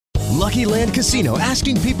Lucky Land Casino,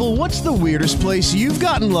 asking people, what's the weirdest place you've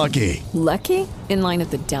gotten lucky? Lucky? In line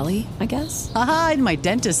at the deli, I guess? Aha, in my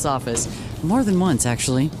dentist's office. More than once,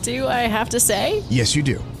 actually. Do I have to say? Yes, you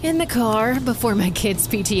do. In the car before my kids'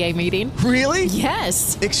 PTA meeting. Really?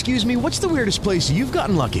 Yes. Excuse me, what's the weirdest place you've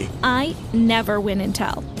gotten lucky? I never win and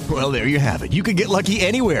tell. Well, there you have it. You can get lucky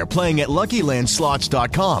anywhere, playing at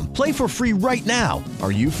LuckyLandSlots.com. Play for free right now.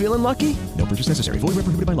 Are you feeling lucky? No purchase necessary. Void where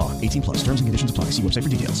prohibited by law. 18 plus. Terms and conditions apply. See website for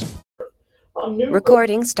details.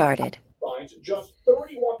 Recording started. Just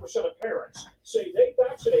 31% of parents say they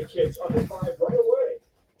vaccinate kids under 5 right away.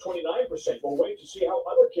 29% will wait to see how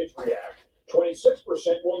other kids react.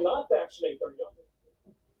 26% will not vaccinate their young.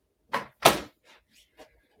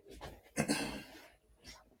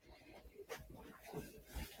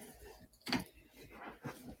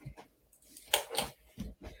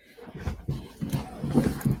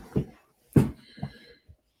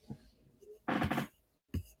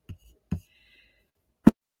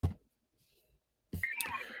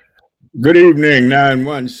 Good evening,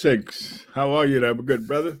 916. How are you there, good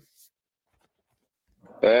brother?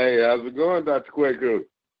 Hey, how's it going, Dr. Quaker?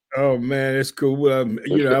 Oh, man, it's cool. I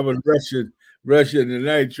was rushing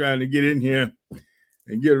tonight trying to get in here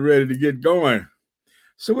and get ready to get going.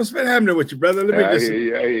 So what's been happening with you, brother? Let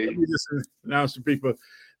me just announce to people,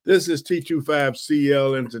 this is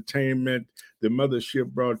T25CL Entertainment, the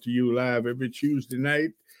Mothership, brought to you live every Tuesday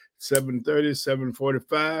night, 7:30,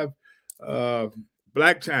 7:45.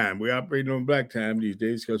 Black time. We're operating on black time these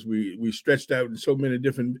days because we stretched out in so many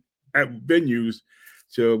different venues,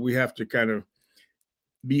 so we have to kind of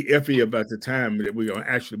be iffy about the time that we're going to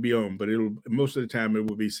actually be on. But most of the time it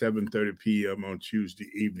will be 7:30 p.m. on Tuesday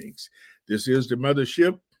evenings. This is the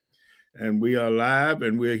Mothership, and we are live,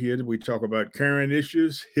 and we're here. We talk about current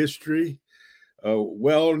issues, history,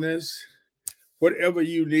 wellness, whatever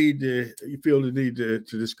you feel the need to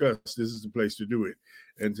discuss. This is the place to do it.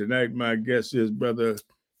 And tonight, my guest is Brother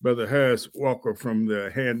Harris Walker from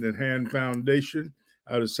the Hand in Hand Foundation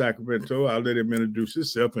out of Sacramento. I'll let him introduce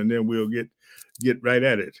himself, and then we'll get right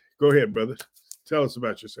at it. Go ahead, brother. Tell us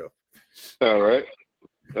about yourself. All right.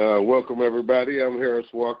 Welcome, everybody. I'm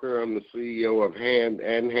Harris Walker. I'm the CEO of Hand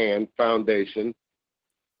in Hand Foundation.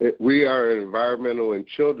 We are an environmental and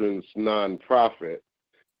children's nonprofit.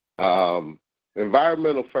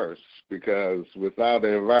 Environmental first, because without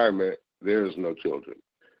an environment, there is no children.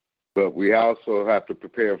 But we also have to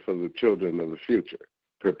prepare for the children of the future,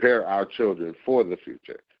 prepare our children for the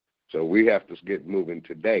future. So we have to get moving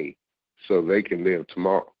today so they can live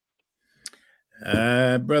tomorrow.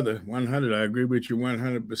 Brother, 100. I agree with you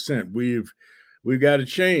 100%. We've got to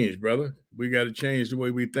change, brother. We got to change the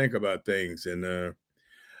way we think about things. And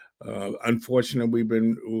unfortunately, we've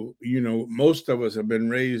been, most of us have been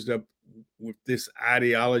raised up with this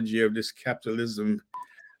ideology of this capitalism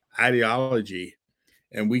ideology,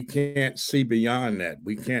 and we can't see beyond that.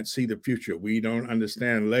 We can't see the future. We don't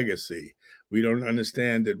understand legacy. We don't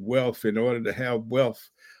understand that wealth, in order to have wealth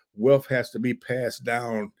has to be passed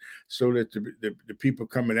down so that the people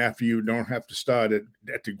coming after you don't have to start at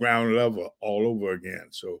the ground level all over again.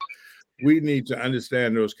 So we need to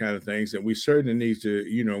understand those kind of things, and we certainly need to,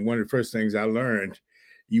 one of the first things I learned,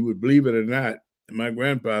 you would believe it or not, my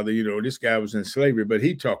grandfather, this guy was in slavery, but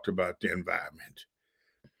he talked about the environment.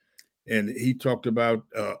 And he talked about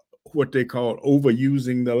what they call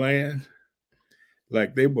overusing the land.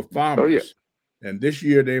 Like they were farmers. Oh, yeah. And this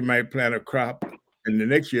year they might plant a crop, and the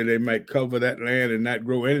next year they might cover that land and not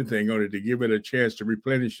grow anything on it to give it a chance to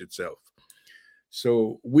replenish itself.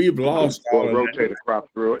 So we've lost all of rotate a crop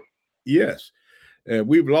through it. Yes.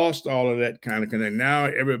 We've lost all of that kind of connect. Now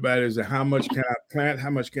everybody's how much can I plant? How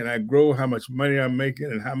much can I grow? How much money I'm making,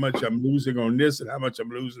 and how much I'm losing on this and how much I'm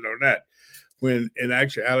losing on that. When in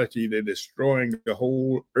actuality, they're destroying the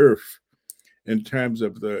whole earth in terms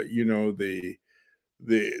of the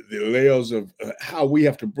layers of how we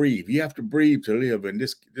have to breathe. You have to breathe to live in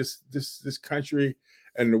this country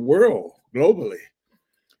and the world globally.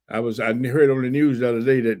 I heard on the news the other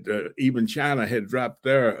day that even China had dropped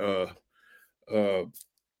their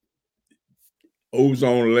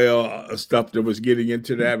ozone layer stuff that was getting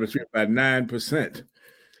into the atmosphere by 9%.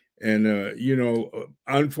 And,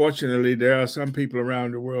 unfortunately, there are some people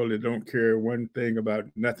around the world that don't care one thing about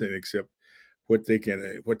nothing except what they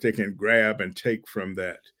can grab and take from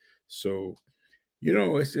that. So,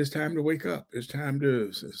 it's time to wake up. It's time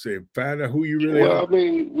to say, find out who you really are. Well, I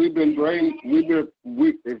mean, we've been trained.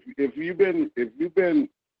 If you've been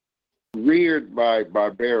reared by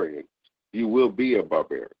barbarians, you will be a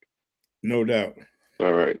barbarian. No doubt.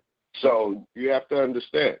 All right. So you have to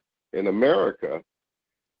understand, in America,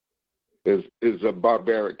 is a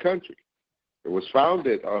barbaric country. It was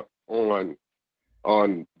founded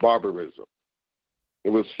on barbarism. It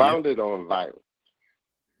was founded on violence.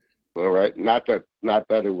 All right, not that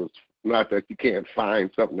you can't find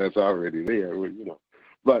something that's already there,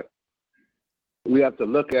 but we have to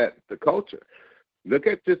look at the culture. Look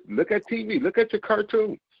at TV. Look at your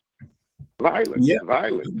cartoons. Violence,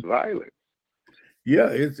 violence, violence. Yeah,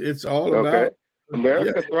 it's all about.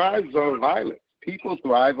 America thrives on violence. People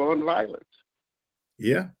thrive on violence.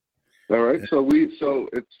 Yeah. All right. So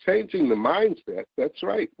it's changing the mindset. That's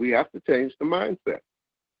right. We have to change the mindset.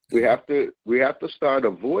 We have to start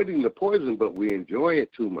avoiding the poison, but we enjoy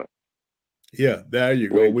it too much. Yeah, there you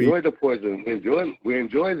go. We enjoy the poison. We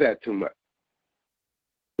enjoy that too much.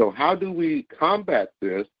 So how do we combat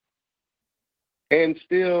this and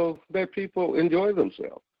still let people enjoy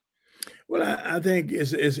themselves? Well, I think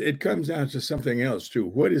it comes down to something else too.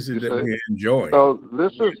 What is it that we enjoy? So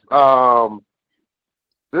this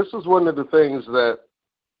is one of the things that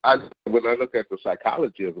when I look at the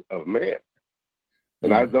psychology of man,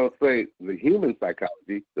 and I don't say the human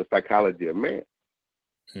psychology, the psychology of man,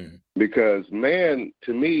 because man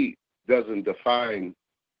to me doesn't define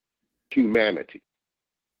humanity.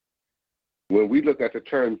 When we look at the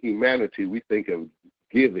term humanity, we think of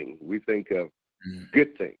giving, we think of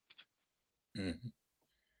good things.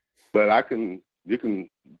 But you can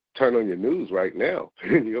turn on your news right now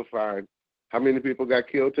and you'll find how many people got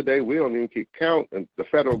killed today. We don't even keep count, and the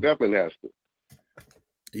federal government has to.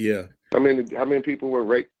 Yeah. How many people were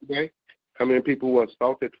raped today? How many people were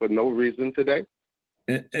assaulted for no reason today?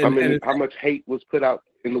 How much hate was put out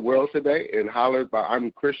in the world today and hollered by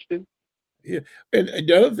 "I'm Christian"? Yeah. And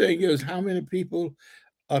the other thing is how many people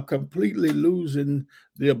are completely losing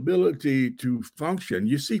the ability to function.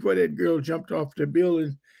 You see where that girl jumped off the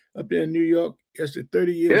building up there in New York? That's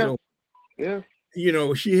 30 years old. Yeah.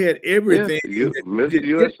 She had everything in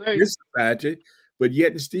this society, but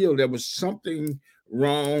yet and still there was something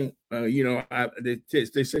wrong. They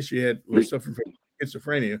said she was suffering from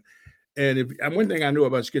schizophrenia. And one thing I know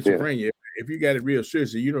about schizophrenia, if you got it real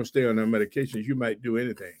seriously, you don't stay on their medications, you might do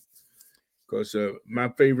anything. Because my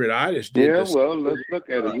favorite artist did this. Well, let's look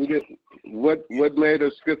at it. What made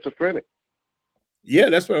her schizophrenic? Yeah,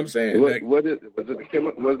 that's what I'm saying. Was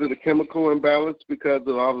it a chemical imbalance because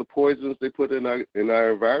of all the poisons they put in our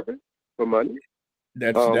environment for money?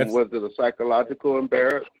 Was it a psychological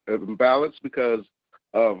imbalance because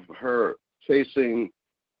of her chasing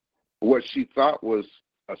what she thought was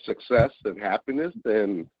a success and happiness?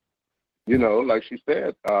 And like she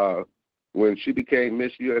said, when she became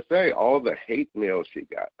Miss USA, all the hate mail she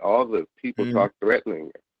got, all the people talk threatening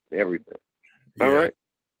her, everything. Yeah. All right,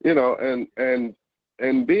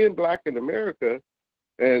 and being Black in America,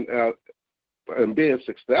 and being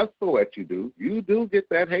successful at you do get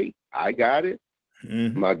that hate. I got it.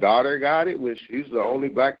 My daughter got it when she's the only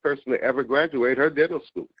Black person to ever graduate her dental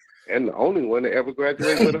school, and the only one to ever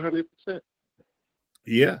graduate with 100%.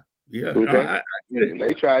 Yeah. Okay? And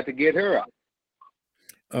they tried to get her out.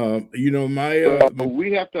 We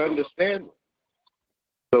have to understand.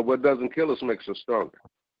 But what doesn't kill us makes us stronger.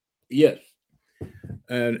 Yes.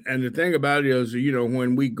 And the thing about it is,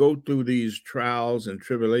 when we go through these trials and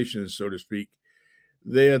tribulations, so to speak,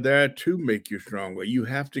 they're there to make you stronger. You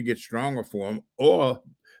have to get stronger for them, or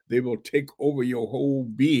they will take over your whole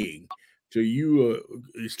being till you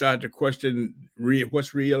start to question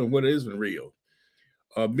what's real and what isn't real.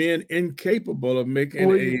 Being incapable of making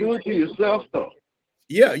you do it to yourself, though.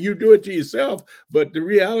 Yeah, you do it to yourself, but the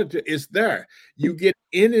reality is there. You get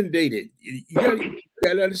inundated. You got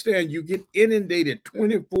to understand, you get inundated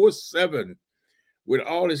 24/7 with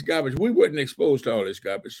all this garbage. We weren't exposed to all this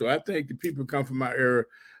garbage. So I think the people come from my era.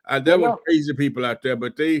 There were crazy people out there,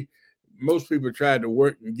 but most people tried to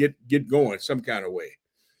work and get going some kind of way.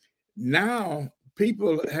 Now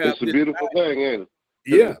people have. It's a beautiful thing, ain't it?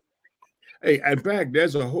 Yeah. Hey, in fact,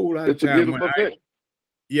 there's a whole lot of time. It's a beautiful thing.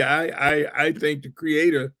 I thank the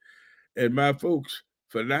Creator and my folks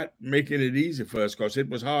for not making it easy for us, because it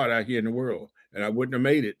was hard out here in the world, and I wouldn't have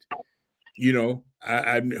made it.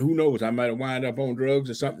 Who knows? I might have wound up on drugs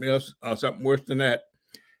or something else, or something worse than that,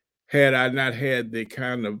 had I not had the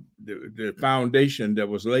kind of the foundation that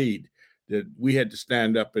was laid, that we had to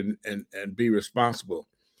stand up and be responsible.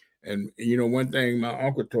 And one thing my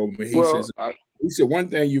uncle told me, he said one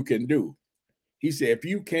thing you can do. He said, if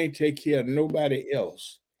you can't take care of nobody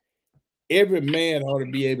else, every man ought to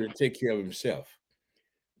be able to take care of himself.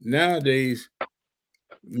 Nowadays,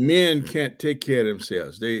 men can't take care of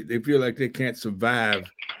themselves. They feel like they can't survive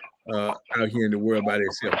out here in the world by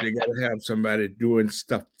themselves. They got to have somebody doing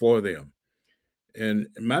stuff for them. And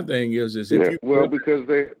my thing is because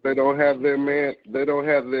they don't have their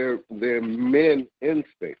men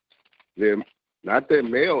instincts. not their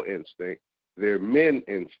male instinct, their men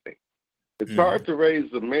instinct. It's hard to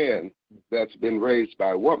raise a man that's been raised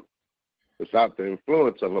by a woman without the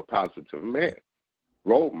influence of a positive man,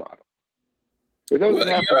 role model. It doesn't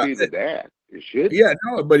have to be the dad. It should. Yeah,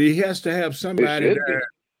 no, but he has to have somebody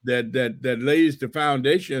there that lays the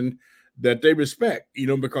foundation that they respect.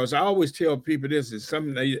 Because I always tell people this is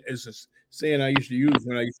something it's a saying I used to use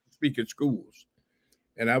when I used to speak at schools,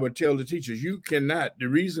 and I would tell the teachers, you cannot. The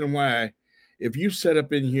reason why, if you set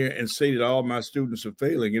up in here and say that all my students are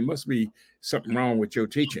failing, it must be something wrong with your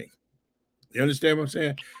teaching. You understand what I'm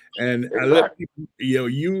saying? And I let people,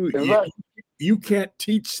 you can't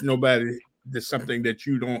teach nobody something that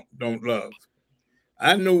you don't love.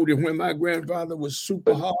 I know that when my grandfather was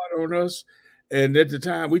super hard on us, and at the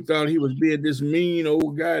time we thought he was being this mean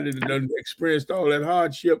old guy that had experienced all that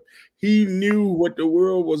hardship, he knew what the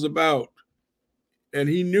world was about. And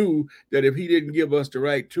he knew that if he didn't give us the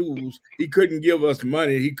right tools, he couldn't give us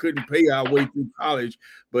money. He couldn't pay our way through college,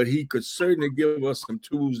 but he could certainly give us some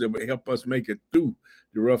tools that would help us make it through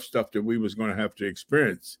the rough stuff that we was going to have to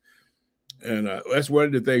experience. And that's one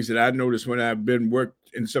of the things that I noticed when I've been worked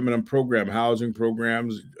in some of them housing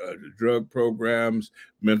programs, drug programs,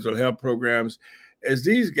 mental health programs, as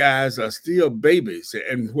these guys are still babies.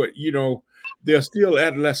 And they're still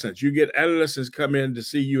adolescents. You get adolescents come in to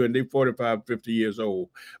see you and they're 45, 50 years old.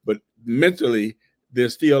 But mentally, they're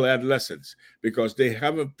still adolescents because they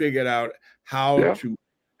haven't figured out how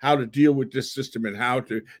to deal with this system and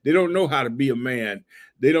they don't know how to be a man.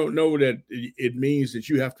 They don't know that it means that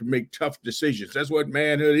you have to make tough decisions. That's what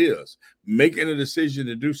manhood is, making a decision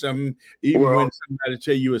to do something even when somebody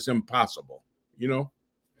tell you it's impossible,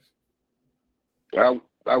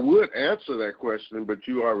 I would answer that question, but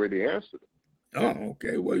you already answered it. Oh,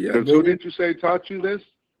 okay. Well, yeah. Who did you say taught you this?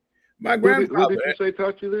 My grandfather. Who did you say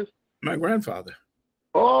taught you this? My grandfather.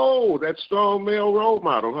 Oh, that strong male role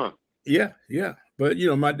model, huh? Yeah. But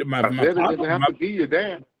my father, it didn't have to be your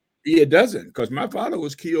dad. It doesn't, because my father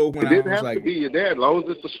was killed when I was like. It didn't have to be your dad, as long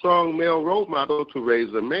as it's a strong male role model to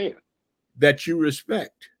raise a man that you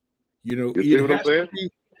respect. You see what I'm saying?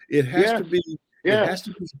 It has to be. It has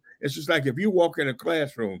to be. It's just like if you walk in a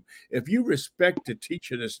classroom, if you respect the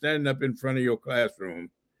teacher that's standing up in front of your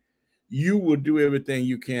classroom, you will do everything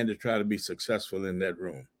you can to try to be successful in that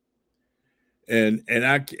room. And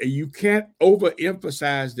you can't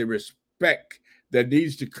overemphasize the respect that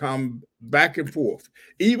needs to come back and forth.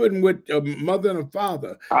 Even with a mother and a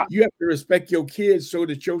father, you have to respect your kids so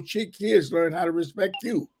that your kids learn how to respect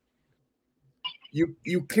you.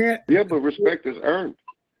 You can't. Yeah, but respect is earned.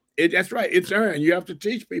 That's right. It's earned. You have to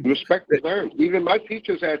teach people. Respect is earned. Even my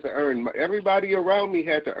teachers had to earn. Everybody around me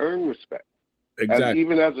had to earn respect. Exactly.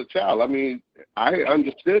 Even as a child. I mean, I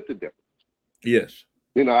understood the difference. Yes.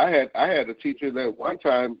 I had a teacher that one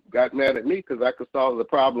time got mad at me because I could solve the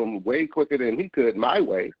problem way quicker than he could my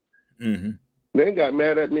way. Mm-hmm. Then got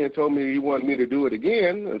mad at me and told me he wanted me to do it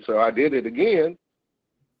again. And so I did it again.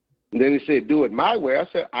 And then he said, do it my way. I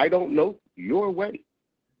said, I don't know your way.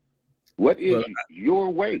 What is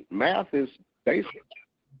your way? Math is basic.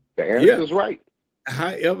 The answer is right.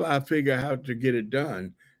 However I figure out how to get it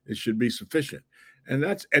done, it should be sufficient.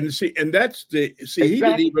 Exactly.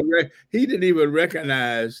 He didn't even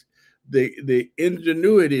recognize the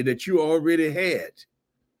ingenuity that you already had.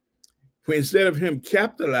 Instead of him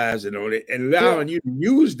capitalizing on it and allowing you to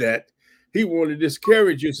use that, he wanted to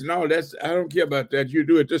discourage you. So no, I don't care about that. You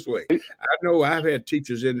do it this way. I know I've had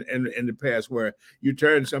teachers in the past where you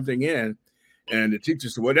turn something in and the teacher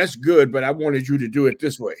said, well, that's good, but I wanted you to do it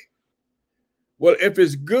this way. Well, if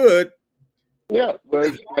it's good. Yeah,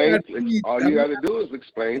 but all you got to do is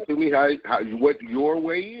explain to me what your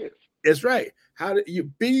way is. That's right. How do you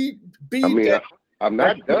be I'm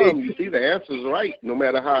not dumb. You see, the answer is right, no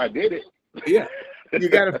matter how I did it. Yeah. You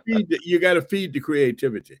gotta feed the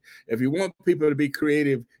creativity. If you want people to be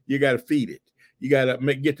creative, you gotta feed it. You gotta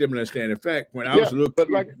get them to understand. In fact, when I was a little kid,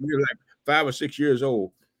 we were like 5 or 6 years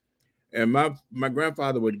old, and my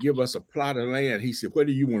grandfather would give us a plot of land. He said, what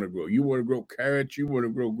do you want to grow? You want to grow carrots, you want to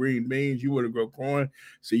grow green beans, you want to grow corn.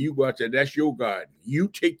 So you go out there, that's your garden. You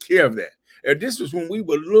take care of that. And this was when we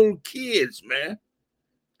were little kids, man.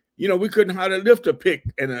 We couldn't hardly lift a pick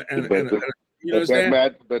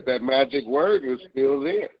but that magic word is still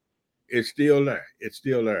there. It's still there. It's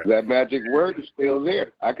still there. That magic word is still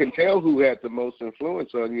there. I can tell who had the most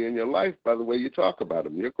influence on you in your life by the way you talk about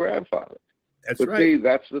him, your grandfather. But right. See,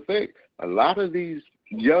 that's the thing. A lot of these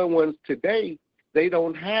young ones today, they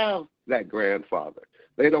don't have that grandfather.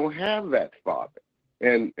 They don't have that father.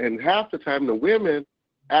 And half the time the women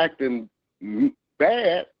acting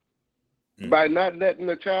bad by not letting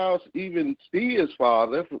the child even see his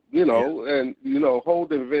father, and,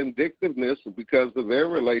 holding vindictiveness because of their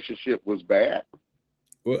relationship was bad.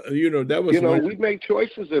 Well, that was, we make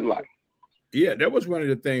choices in life. Yeah, that was one of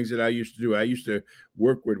the things that I used to do. I used to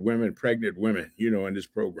work with women, pregnant women, in this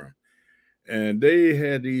program. And they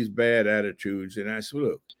had these bad attitudes. And I said,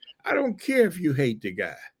 look, I don't care if you hate the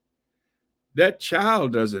guy. That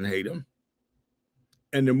child doesn't hate him.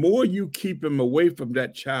 And the more you keep him away from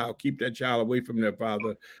that child, keep that child away from their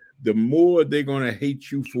father, the more they're going to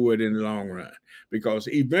hate you for it in the long run. Because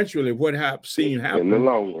eventually what I've seen happen in the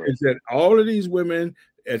long run is that all of these women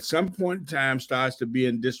at some point in time starts to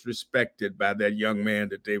being disrespected by that young man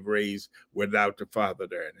that they've raised without the father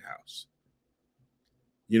there in the house.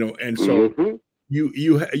 And so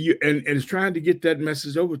you and it's trying to get that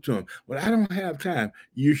message over to them. Well, I don't have time.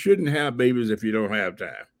 You shouldn't have babies if you don't have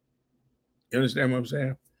time. You understand what I'm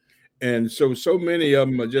saying? And so many of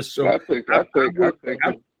them are just so. I think as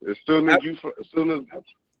soon as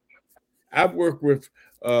I've worked with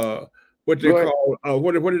what they call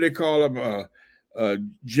what do they call them?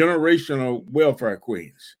 Generational welfare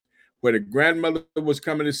queens, where the grandmother was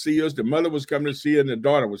coming to see us, the mother was coming to see us, and the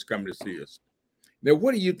daughter was coming to see us. Now,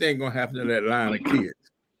 what do you think gonna happen to that line of kids?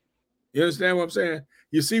 You understand what I'm saying?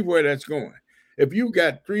 You see where that's going. If you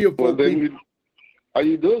got 3 or 4 people. All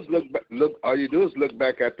you do is look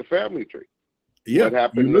back at the family tree. Yeah, what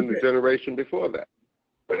happened in the generation before that?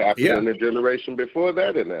 What happened in the generation before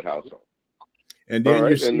that in that household? And then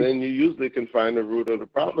then you usually can find the root of the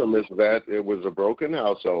problem is that it was a broken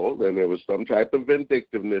household, and there was some type of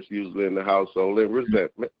vindictiveness usually in the household and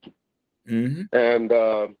resentment. Mm-hmm. And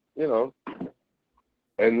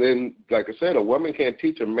and then, like I said, a woman can't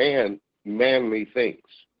teach a man manly things.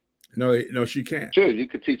 No, she can't. Sure, you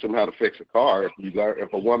could teach them how to fix a car.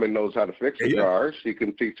 If a woman knows how to fix a car, she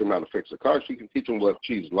can teach them how to fix a car. She can teach them what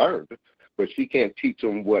she's learned, but she can't teach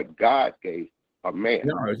them what God gave a man.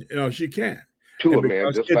 No, she can't. To a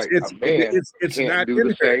man, just like a man can't do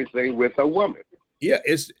the same thing with a woman. Yeah,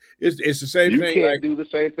 it's the same thing. You can't do the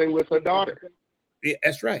same thing with a daughter. Yeah,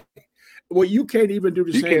 that's right. Well, you can't even do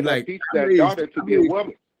the same. You cannot teach that daughter to be a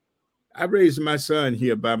woman. I raised my son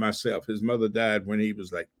here by myself. His mother died when he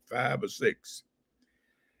was like 5 or 6.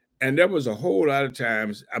 And there was a whole lot of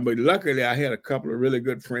times, but luckily I had a couple of really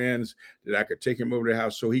good friends that I could take him over to the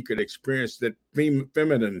house so he could experience that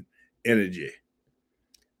feminine energy,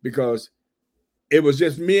 because it was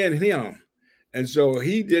just me and him. And so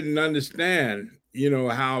he didn't understand,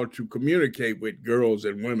 how to communicate with girls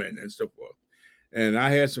and women and so forth. And I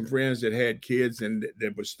had some friends that had kids and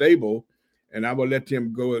that were stable, and I would let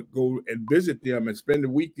them go and visit them and spend the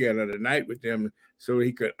weekend or the night with them so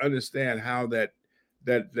he could understand how that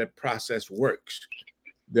process works.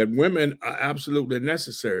 That women are absolutely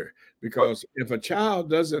necessary, because if a child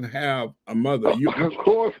doesn't have a mother,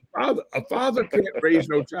 a father can't raise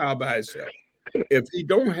no child by himself. If he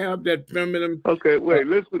don't have that feminine. Okay, wait,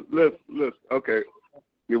 listen. Okay,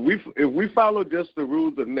 if we follow just the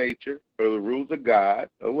rules of nature or the rules of God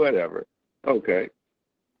or whatever, okay.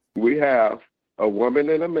 We have a woman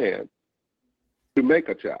and a man to make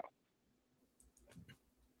a child.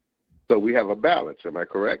 So we have a balance, am I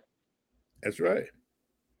correct? That's right.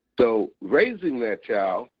 So raising that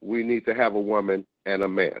child, we need to have a woman and a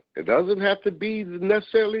man. It doesn't have to be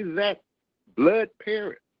necessarily that blood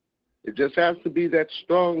parent. It just has to be that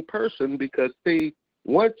strong person, because, see,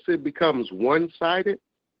 once it becomes one-sided,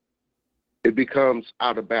 it becomes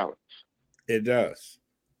out of balance. It does.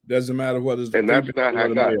 Doesn't matter whether it's and that's not how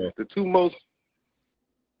God. The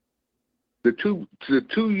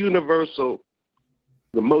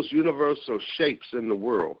most universal shapes in the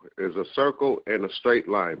world is a circle and a straight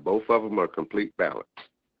line. Both of them are complete balance.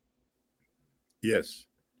 Yes.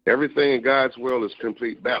 Everything in God's world is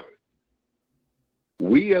complete balance.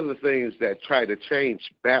 We are the things that try to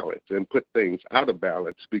change balance and put things out of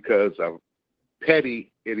balance because of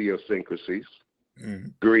petty idiosyncrasies,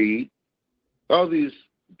 greed, all these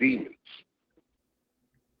demons.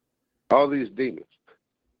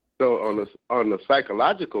 So on the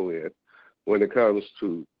psychological end, when it comes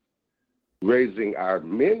to raising our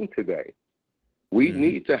men today, we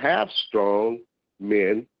need to have strong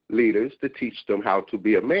men, leaders, to teach them how to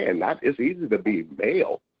be a man. It's easy to be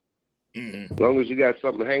male. As long as you got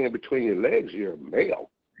something hanging between your legs, you're a male.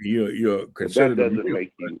 You're considered. That doesn't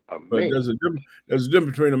make you a man. But there's a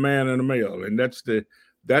difference between a man and a male, and that's the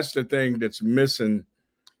thing that's missing.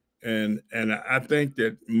 And I think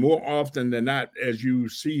that more often than not, as you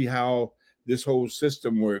see how this whole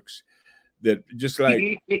system works, that just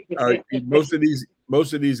like most of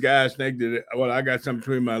these guys think that, well, I got something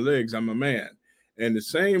between my legs, I'm a man. And the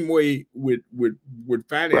same way with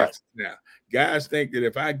finances now. Guys think that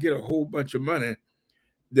if I get a whole bunch of money,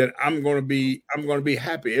 that I'm gonna be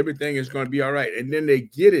happy. Everything is gonna be all right. And then they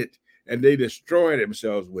get it and they destroy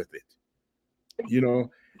themselves with it.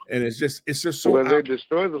 And it's just so Well, they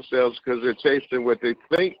destroy themselves because they're chasing what they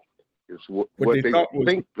think is what they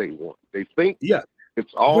think they want. They think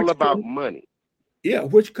it's all about money. Yeah,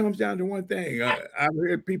 which comes down to one thing. I've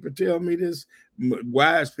heard people tell me this,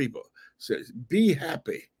 wise people says, be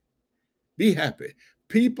happy. Be happy.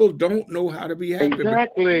 People don't know how to be happy.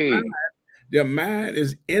 Exactly. Their mind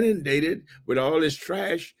is inundated with all this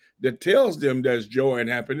trash that tells them there's joy and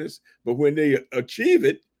happiness. But when they achieve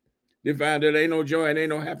it, they find that ain't no joy and ain't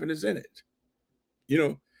no happiness in it.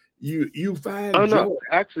 You find joy. No,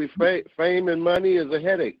 actually, fame and money is a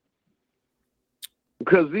headache.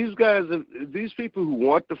 Because these guys, these people who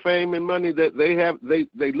want the fame and money that they have,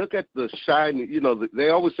 they look at the shiny. They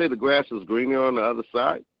always say the grass is greener on the other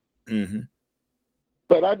side. Mm-hmm.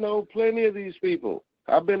 But I know plenty of these people.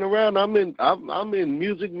 I've been around. I'm in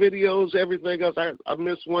music videos, everything else. I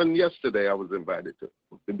missed one yesterday. I was invited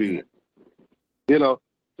to be in.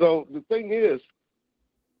 So the thing is,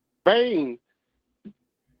 fame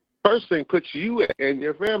first thing puts you and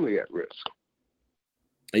your family at risk.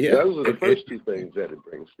 Yeah, those are the first two things that it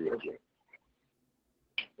brings to you.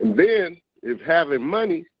 And then, if having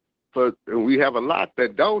money, and we have a lot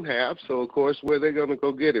that don't have, so of course, where they're going to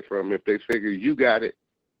go get it from? If they figure you got it,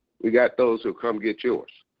 we got those who come get yours.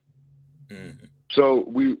 Mm-hmm. So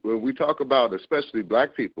when we talk about, especially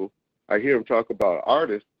black people, I hear them talk about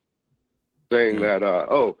artists saying that,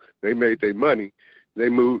 they made their money, they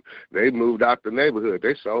moved out the neighborhood,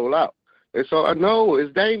 they sold out. No,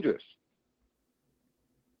 it's dangerous.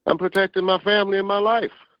 I'm protecting my family and my life.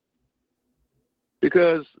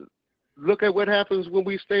 Because look at what happens when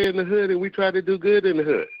we stay in the hood and we try to do good in the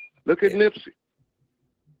hood. Look at Nipsey.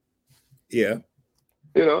 Yeah.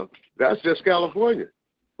 That's just California.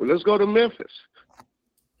 Well, let's go to Memphis.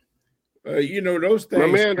 Those things. My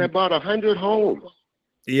man had bought 100 homes.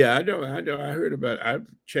 Yeah, I know. I heard about it. I've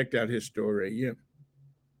checked out his story. Yeah.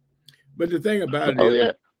 But the thing about it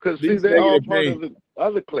is, because they're all part of the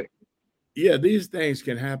other clique. Yeah, these things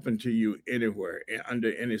can happen to you anywhere,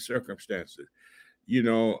 under any circumstances.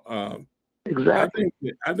 Exactly.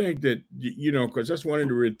 I think that because that's one of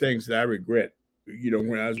the things that I regret.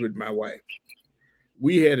 When I was with my wife,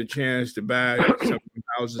 we had a chance to buy some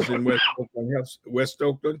houses in West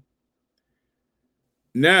Oakland.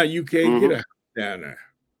 Now you can't get a house down there.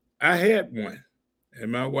 I had one,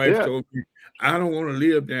 and my wife told me, I don't want to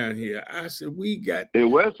live down here. I said,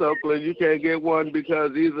 in West Oakland, you can't get one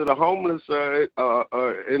because either the homeless are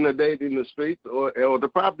inundating the streets or the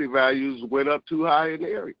property values went up too high in the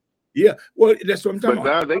area. Yeah, well, that's what I'm talking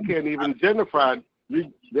about. But now they can't even gentrify.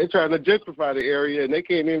 They're trying to gentrify the area, and they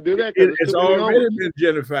can't even do that. It's already been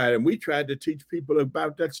gentrified, and we tried to teach people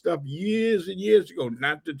about that stuff years and years ago,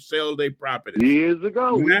 not to sell their property. Years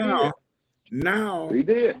ago, Now we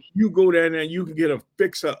did. You go down there and you can get a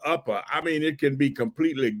fixer-upper. I mean, it can be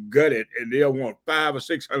completely gutted, and they'll want $500,000 or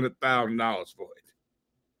 $600,000 for it.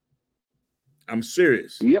 I'm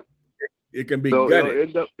serious. Yep. It can be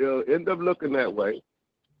gutted. It'll end up looking that way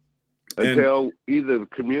until either the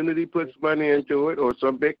community puts money into it or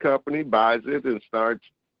some big company buys it and starts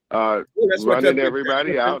running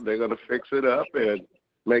everybody out. They're going to fix it up and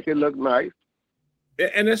make it look nice.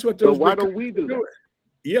 And that's what those. So why don't we do that?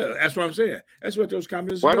 Yeah, that's what I'm saying. That's what those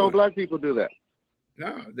companies. Why don't black people do that?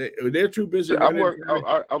 No, they're too busy.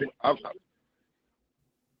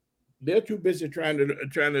 They're too busy trying to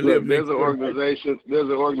live. There's an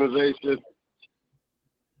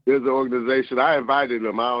organization. I invited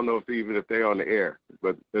them. I don't know if they're on the air,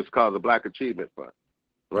 but it's called the Black Achievement Fund,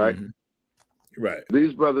 right? Mm-hmm. Right.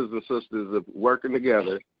 These brothers and sisters are working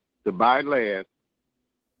together to buy land,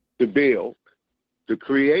 to build, to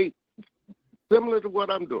create. Similar to what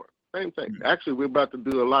I'm doing. Same thing. Mm-hmm. Actually, we're about to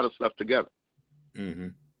do a lot of stuff together. Mm-hmm.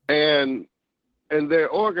 And they're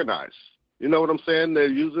organized. You know what I'm saying? They're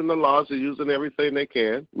using the laws. They're using everything they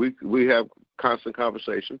can. We have constant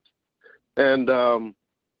conversations. And I'm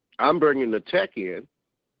bringing the tech in.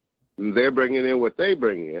 And they're bringing in what they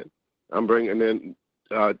bring in. I'm bringing in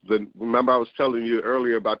remember I was telling you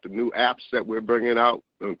earlier about the new apps that we're bringing out,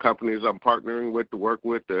 and companies I'm partnering with to work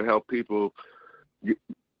with to help people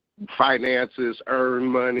finances, earn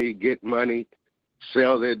money, get money,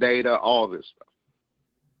 sell their data, all this stuff.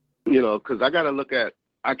 Because I got to look at,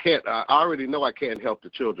 I already know I can't help the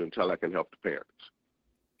children until I can help the parents.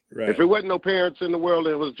 Right. If there wasn't no parents in the world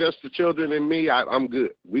and it was just the children and me, I'm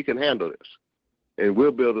good. We can handle this. And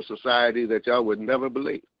we'll build a society that y'all would never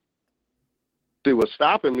believe. See, what's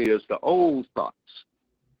stopping me is the old thoughts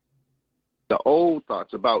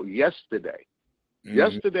about yesterday. Mhm.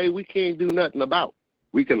 Yesterday, we can't do nothing about.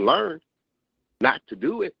 We can learn not to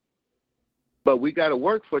do it, but we got to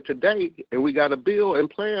work for today, and we got to build and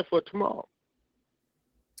plan for tomorrow.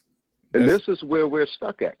 And this is where we're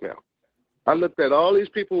stuck at now. I looked at all these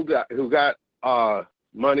people who got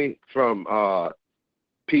money from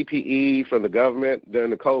PPE from the government during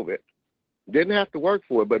the COVID. Didn't have to work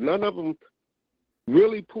for it, but none of them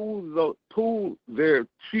really pool their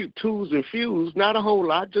tools and fuse. Not a whole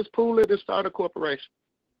lot, just pool it and start a corporation.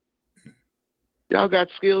 Y'all got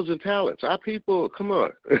skills and talents. Our people, come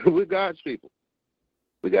on, we're God's people.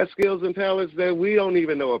 We got skills and talents that we don't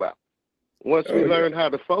even know about. Once we learn how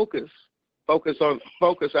to focus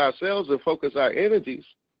ourselves and focus our energies,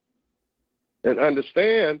 and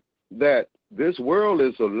understand that this world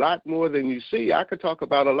is a lot more than you see. I could talk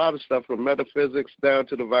about a lot of stuff from metaphysics down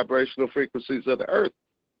to the vibrational frequencies of the earth.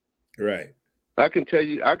 Right. I can tell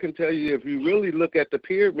you if you really look at the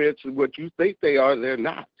pyramids and what you think they are, they're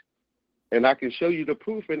not. And I can show you the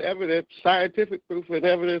proof and evidence, scientific proof and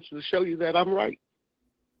evidence to show you that I'm right.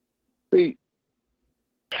 See.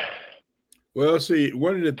 Well, see,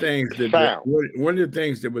 one of the things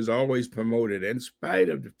that was always promoted, in spite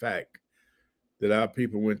of the fact that our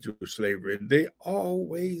people went through slavery, they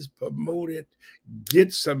always promoted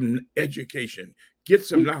get some education, get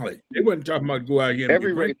some knowledge. They wasn't talking about go out here and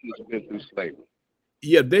every race has been through slavery.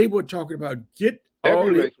 Yeah, they were talking about get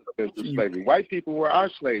every race has been through slavery. White people were our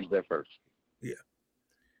slaves at first. Yeah,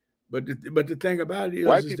 but the thing about it is,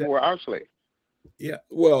 white people were our slaves. Yeah,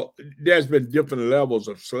 well, there's been different levels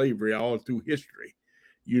of slavery all through history.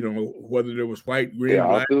 You know, whether there was white, green,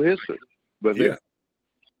 all black, through history. But yeah.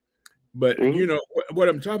 But you know what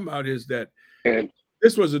I'm talking about is that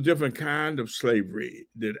this was a different kind of slavery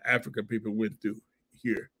that African people went through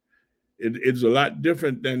here. It's a lot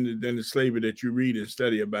different than the slavery that you read and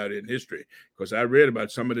study about in history. Because I read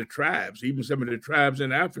about some of the tribes, even some of the tribes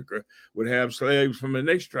in Africa would have slaves from the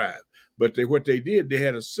next tribe. But what they did, they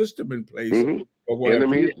had a system in place.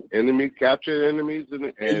 Enemies captured enemies,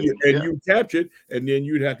 and you captured, and then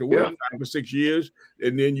you'd have to work 5 or 6 years,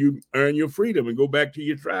 and then you earn your freedom and go back to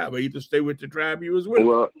your tribe, or either stay with the tribe you was with.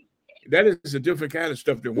 Well, that is a different kind of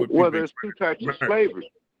stuff than what. Well, there's two types of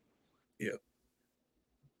slavery. Yeah.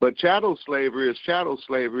 But chattel slavery is chattel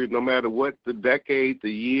slavery, no matter what the decade,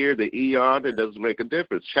 the year, the eon. It doesn't make a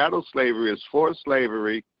difference. Chattel slavery is forced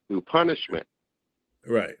slavery through punishment.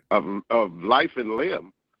 Right. Of life and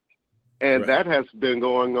limb. And that has been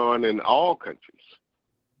going on in all countries.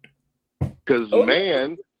 Because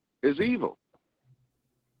man is evil.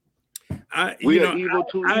 We are evil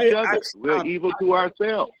to each other. We're evil to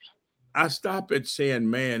ourselves. I stop at saying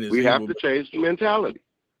man is we evil. have to change the mentality.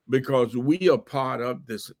 Because we are part of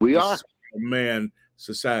this man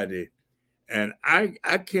society. And I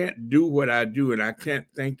can't do what I do, and I can't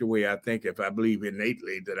think the way I think if I believe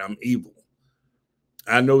innately that I'm evil.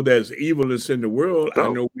 I know there's evilness in the world. I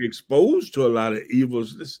know we're exposed to a lot of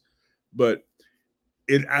evilness, but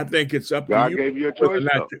I think it's up to you, gave you a choice,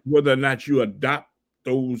 whether or not you adopt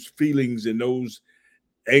those feelings and those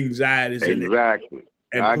anxieties. Exactly.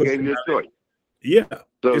 God gave you a choice. Yeah.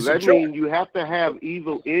 So that means you have to have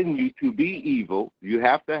evil in you to be evil. You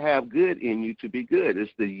have to have good in you to be good.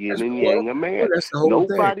 It's the yin and yang of man.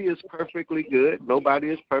 Nobody is perfectly good. Nobody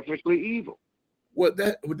is perfectly evil. Well,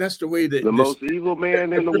 that's the way that the most evil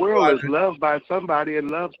man in the world is loved by somebody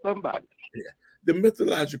and loves somebody. Yeah. The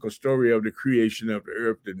mythological story of the creation of the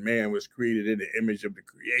earth, that man was created in the image of the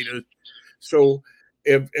Creator. So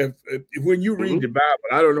if when you read the Bible,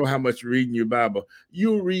 I don't know how much you're reading your Bible.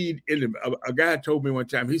 You read a guy told me one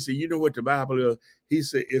time. He said, "You know what the Bible is?" He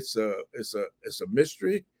said, "It's a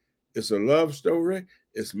mystery, it's a love story,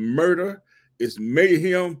 it's murder, it's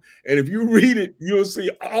mayhem, and if you read it, you'll see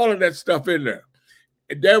all of that stuff in there."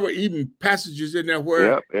 And there were even passages in there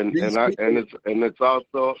where it's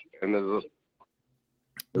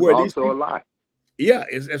also a lie. Yeah,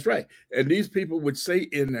 that's right. And these people would say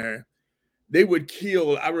in there, they would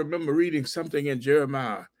kill. I remember reading something in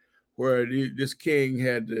Jeremiah where this king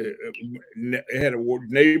had a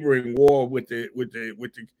neighboring war with the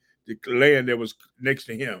land that was next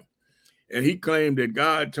to him. And he claimed that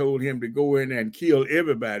God told him to go in and kill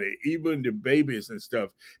everybody, even the babies and stuff.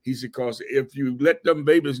 He said, because if you let them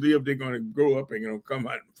babies live, they're going to grow up and going to come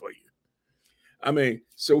hunting for you. I mean,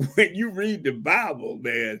 so when you read the Bible,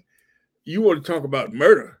 man, you want to talk about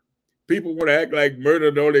murder. People want to act like murder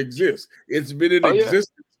don't exist. It's been in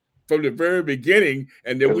existence from the very beginning.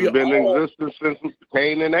 And then it's been in existence since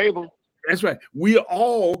Cain and Abel. That's right. We are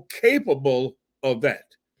all capable of that.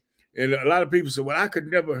 And a lot of people say, well, I could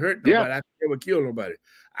never hurt nobody. I could never kill nobody.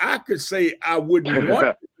 I could say I wouldn't want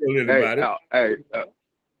to kill anybody.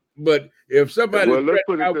 But if somebody let's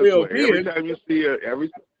put it this way. Every time you see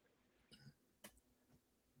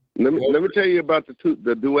let me tell you about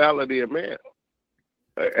the duality of man.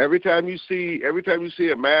 Every time you see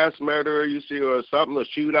a mass murderer, you see or something, a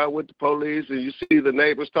shootout with the police, and you see the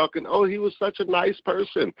neighbors talking, oh, he was such a nice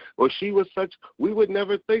person, or she was such, we would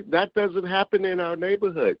never think that doesn't happen in our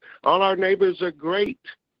neighborhood. All our neighbors are great.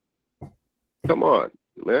 Come on,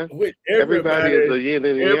 man. Everybody is a yin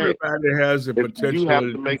and yang. Everybody has the potential. You have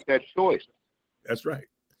to make that choice. That's right.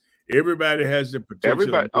 Everybody has the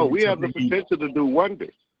potential. We have the potential to do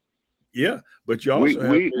wonders. Yeah, but you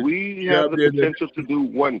also we have the potential to do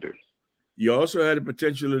wonders. You also have the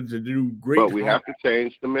potential to do great. But we have to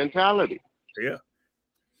change the mentality. Yeah.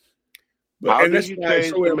 How do you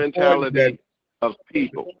change the mentality of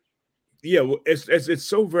people? Yeah, well, it's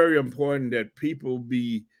so very important that people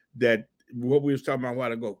that what we was talking about a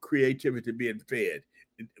while ago, creativity being fed,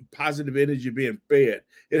 positive energy being fed.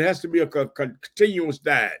 It has to be a continuous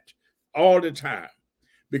diet all the time,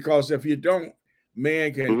 because if you don't,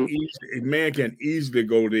 man can easily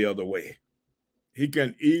go the other way. He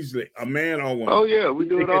can easily, a man or woman. Oh yeah, we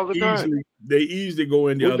do it all the time. They easily go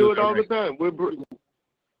in the other direction. We do it all the time.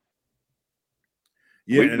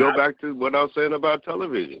 We go back to what I was saying about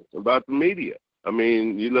television, about the media. I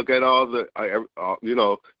mean, you look at all the,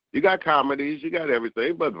 you got comedies, you got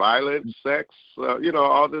everything, but violence, sex,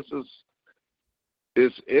 all this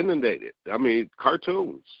is inundated. I mean,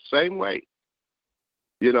 cartoons, same way.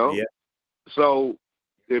 Yeah. So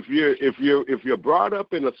if you're brought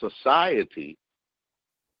up in a society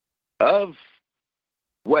of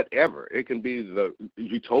whatever, it can be the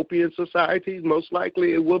utopian society, most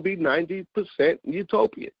likely it will be 90%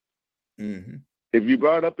 utopian. Mm-hmm. If you're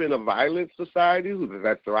brought up in a violent society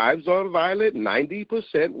that thrives on violence,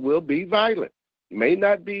 90% will be violent. May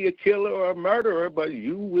not be a killer or a murderer, but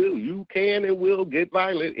you can and will get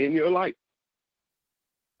violent in your life.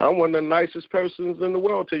 I'm one of the nicest persons in the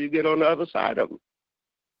world till you get on the other side of them.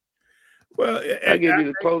 Well, I give you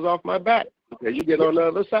the clothes off my back until you get on the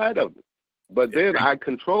other side of them. But then I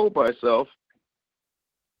control myself,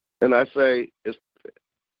 and I say, it's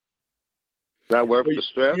not worth the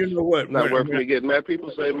stress. You know what? Not worth me getting mad.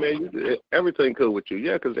 People say, man, everything cool with you.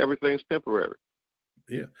 Yeah, because everything's temporary.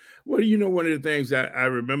 Yeah. Well, one of the things I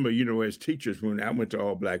remember, as teachers, when I went to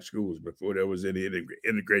all black schools before there was any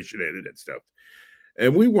integration and that stuff,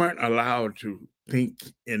 and we weren't allowed to think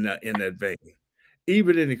in that vein.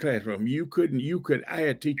 Even in the classroom, I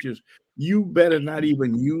had teachers, you better not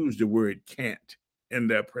even use the word can't in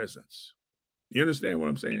their presence. You understand what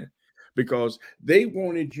I'm saying? Because they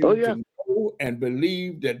wanted you to know and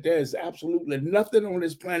believe that there's absolutely nothing on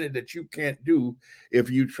this planet that you can't do if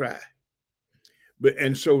you try.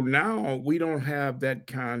 And so now we don't have that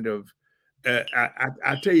kind of,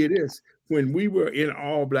 I tell you this, when we were in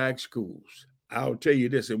all black schools, I'll tell you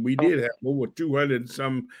this, and we did have over 200 and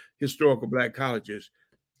some historical black colleges.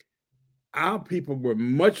 Our people were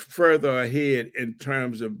much further ahead in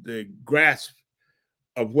terms of the grasp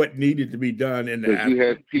of what needed to be done in the you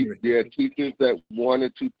had teachers that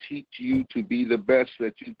wanted to teach you to be the best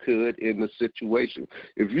that you could in the situation.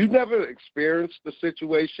 If you never experienced the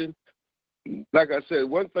situation, like I said,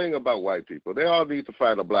 one thing about white people, they all need to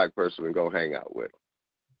find a black person and go hang out with them.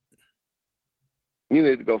 You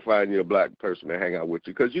need to go find you a black person to hang out with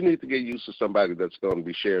you, because you need to get used to somebody that's going to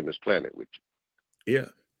be sharing this planet with you. Yeah.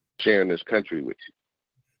 Sharing this country with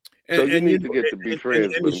you. So you need to get to be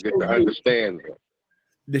friends with them, get to understand them.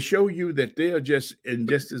 To show you that they're just in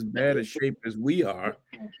just as bad a shape as we are.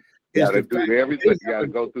 You got to do everything. You got to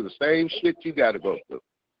go through the same shit you got to go through.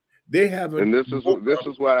 They haven't. And this is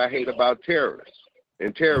what I hate about terrorists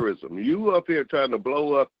and terrorism. You up here trying to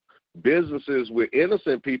blow up businesses with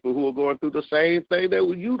innocent people who are going through the same thing that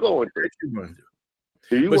you going through.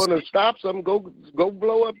 If you want to stop something, go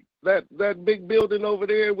blow up that big building over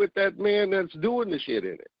there with that man that's doing the shit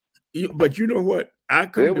in it. But you know what? I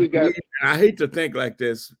hate to think like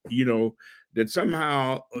this, that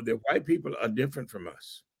somehow the white people are different from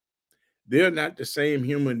us. They're not the same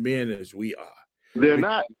human being as we are. They're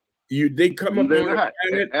not. They come up on the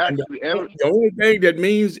planet, and the only thing that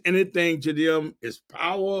means anything to them is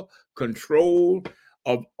power, control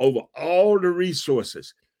over all the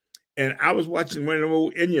resources. And I was watching one of the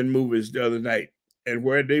old Indian movies the other night, and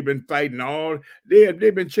where they've been fighting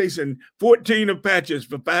they've been chasing 14 Apaches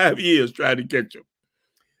for 5 years trying to catch them.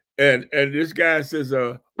 And this guy says,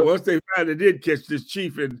 once they finally did catch this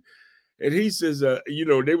chief, and he says,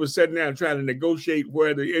 they were sitting down trying to negotiate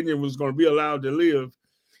where the Indian was going to be allowed to live.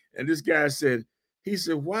 And this guy said, He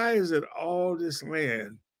said, why is it all this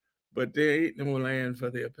land, but there ain't no land for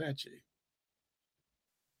the Apache?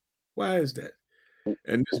 Why is that?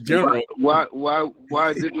 And this general, why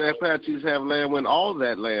didn't the Apaches have land when all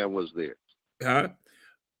that land was there? huh?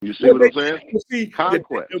 You see what I'm saying?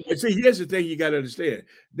 Conquest. Here's the thing you got to understand.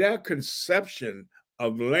 Their conception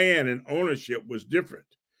of land and ownership was different.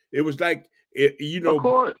 It was like,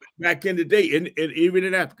 back in the day, and even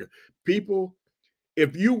in Africa, people,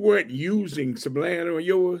 if you weren't using some land on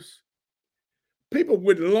yours, people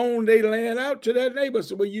would loan their land out to their neighbors.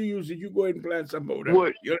 So when you use it, you go ahead and plant some over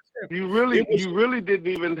there. You really didn't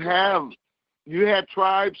even have. You had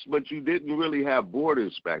tribes, but you didn't really have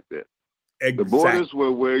borders back then. Exactly. The borders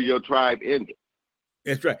were where your tribe ended.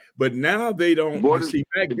 That's right. But now they don't. Borders, see,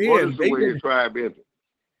 back the then, borders they were where your tribe ended.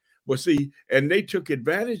 Well, see, and they took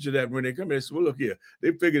advantage of that when they come in. They said, well, look here.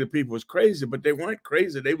 They figured the people was crazy, but they weren't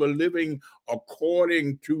crazy. They were living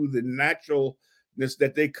according to the naturalness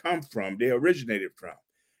that they come from, they originated from.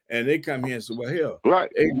 And they come here and say, well, hell.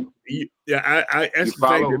 Right. That's the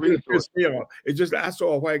thing that really pissed me off. It's just, I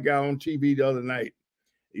saw a white guy on TV the other night.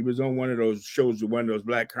 He was on one of those shows with one of those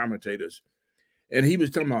black commentators. And he was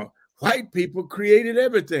talking about white people created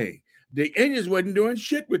everything. The Indians wasn't doing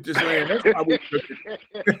shit with this land. That's why we took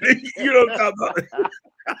it. You know what I'm talking about?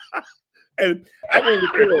 And I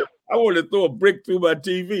want to throw a brick through my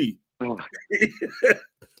TV.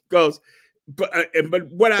 But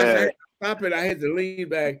what I had to stop it, I had to lean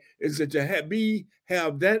back and say to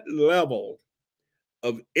have that level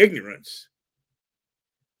of ignorance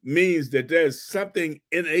means that there's something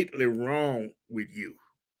innately wrong with you.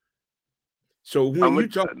 So when you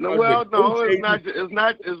talk it's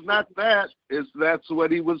not that. That's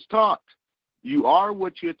what he was taught. You are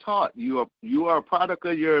what you're taught. You are a product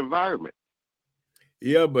of your environment.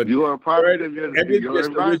 Yeah, but you are a product of your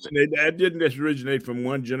environment. That didn't just originate from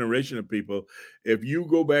one generation of people. If you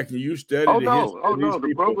go back and you study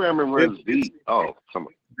the programming runs deep. Oh, come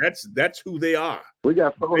on. That's who they are. We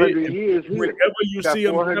got 400 years here. Whenever you see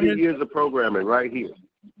 400 years of programming right here.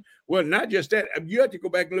 Well, not just that. You have to go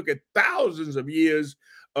back and look at thousands of years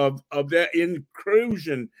of their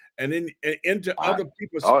inclusion and into other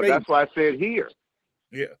people's space. That's why I said here.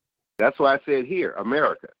 Yeah. That's why I said here,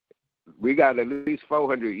 America. We got at least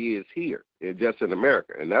 400 years here, just in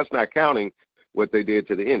America. And that's not counting what they did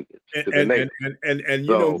to the Indians. And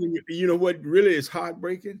you know what really is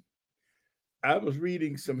heartbreaking? I was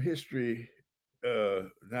reading some history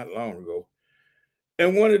not long ago.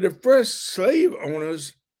 And one of the first slave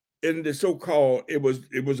owners in the so-called, it was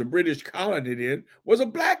a British colony then, was a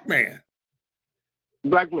black man.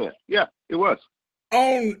 Black man, yeah, it was.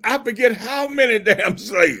 On, I forget how many damn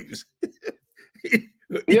slaves.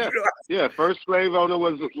 Yeah. First slave owner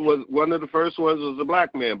was one of the first ones was a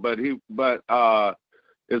black man, but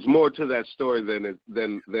it's more to that story than.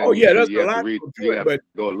 Oh yeah, that's a lot to it. But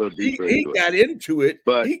go a little deeper. He got into it.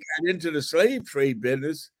 But he got into the slave trade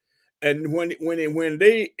business. And when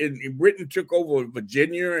they in Britain took over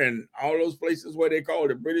Virginia and all those places where they call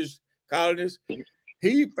the British colonies,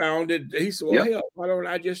 he found it. He said, well, hell, why don't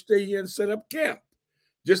I just stay here and set up camp?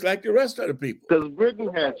 Just like the rest of the people. Because Britain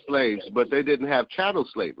had slaves, but they didn't have chattel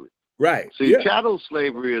slavery. Right. See, chattel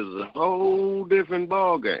slavery is a whole different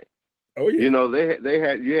ballgame. Oh, yeah. You know,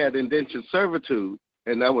 you had indentured servitude,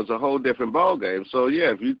 and that was a whole different ballgame. So,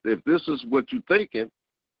 yeah, if this is what you're thinking,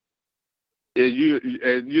 and you're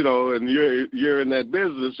in that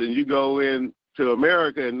business, and you go into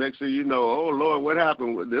America, and next thing you know, oh Lord, what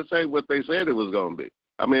happened? This ain't what they said it was going to be.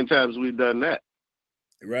 How many times we've done that?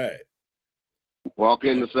 Right. Walk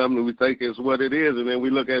into something we think is what it is, and then we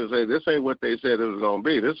look at it and say, this ain't what they said it was going to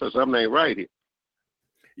be. This is something ain't right here.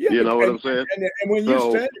 Yeah, you know what I'm saying? And when you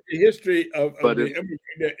study the history of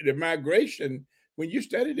the migration, when you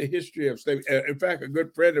study the history of slavery, in fact, a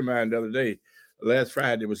good friend of mine the other day, last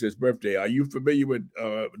Friday was his birthday. Are you familiar with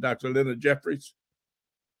Dr. Leonard Jeffries?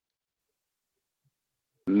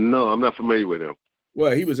 No, I'm not familiar with him.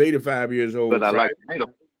 Well, he was 85 years old. But I like to meet him.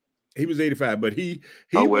 He was 85, but he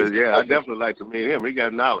I definitely like to meet him. He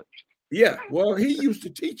got knowledge. Yeah, well, he used to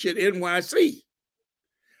teach at NYC.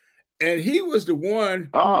 And he was the one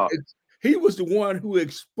who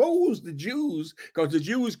exposed the Jews, because the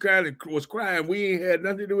Jews kind of was crying, we ain't had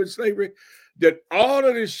nothing to do with slavery, that all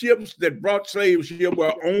of the ships that brought slaves here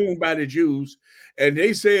were owned by the Jews, and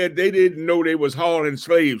they said they didn't know they was hauling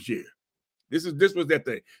slaves here. This was that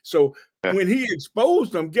thing. So when he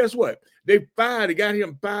exposed them, guess what? They got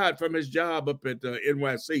him fired from his job up at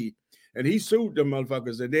NYC, and he sued them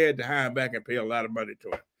motherfuckers, and they had to hire him back and pay a lot of money to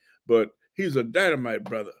him. But he's a dynamite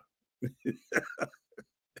brother.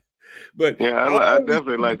 But yeah, I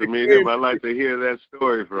definitely like to meet him. I like to hear that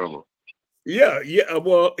story from him. Yeah, yeah.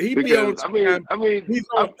 Well, he be on. Because He's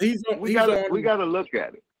on. He's on. we He's we on. gotta look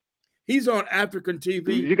at it. He's on African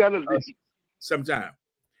TV You gotta sometime.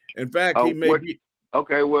 In fact, he may what? be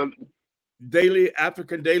Okay, well,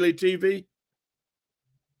 African Daily TV.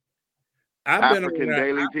 I've been on African there.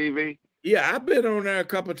 Daily TV. Yeah, I've been on there a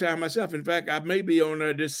couple of times myself. In fact, I may be on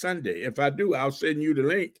there this Sunday. If I do, I'll send you the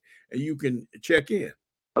link and you can check in.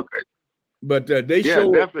 Okay. But they Yeah,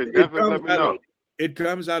 show definitely let me know. It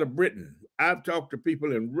comes out of Britain. I've talked to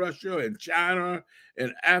people in Russia and China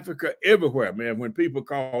and Africa, everywhere, man. When people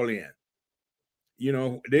call in,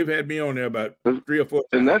 they've had me on there about 3 or 4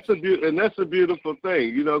 times. And that's a beautiful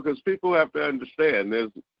thing, because people have to understand.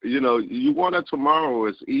 There's, you want a tomorrow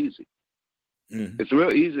is easy. Mm-hmm. It's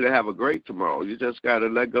real easy to have a great tomorrow. You just got to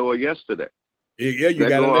let go of yesterday. Yeah, you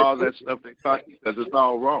got to let go of all that stuff they taught you, because it's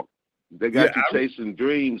all wrong. They got you chasing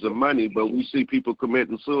dreams of money, but we see people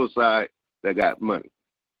committing suicide that got money.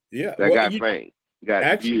 Yeah, that got fame,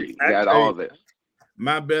 got beauty, got all this.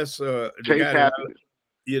 My best, chase happiness.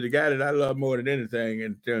 The guy that I love more than anything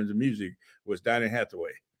in terms of music was Donny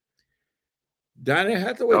Hathaway. Donny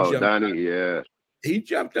Hathaway he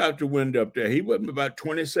jumped out the window up there. He wasn't about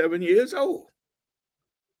 27 years old.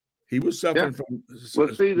 He was suffering from.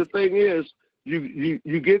 Well, see, the thing is,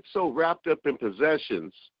 you get so wrapped up in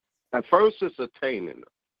possessions. At first, it's attaining them.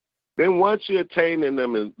 Then once you're attaining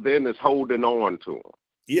them, and then it's holding on to them.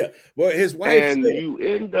 Yeah. Well, his wife and said, you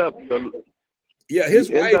end up. His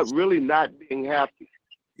wife end up really not being happy.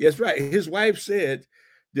 That's right. His wife said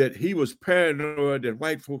that he was paranoid that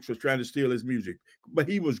white folks were trying to steal his music, but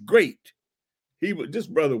he was great. This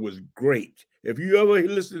brother was great. If you ever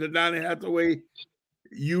listen to Donny Hathaway,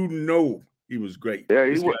 he was great. Yeah,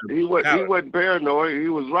 he wasn't paranoid. He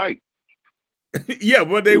was right. Yeah,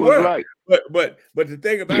 but they were right. But the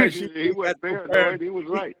thing about it, he wasn't paranoid. He was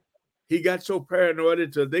right. He got so paranoid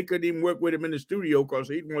until they couldn't even work with him in the studio because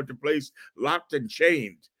he wanted the place locked and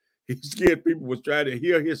chained. He scared people was trying to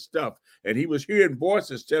hear his stuff, and he was hearing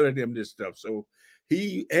voices telling him this stuff. So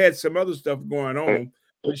he had some other stuff going on.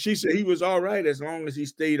 But she said he was all right as long as he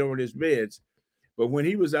stayed on his meds. But when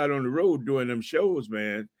he was out on the road doing them shows,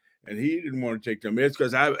 man, and he didn't want to take them meds,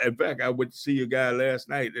 because I went to see a guy last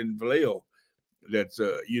night in Vallejo that's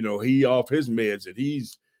he off his meds, and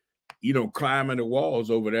he's climbing the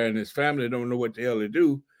walls over there, and his family don't know what the hell to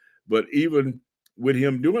do. But even with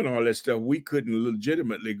him doing all that stuff, we couldn't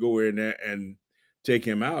legitimately go in there and take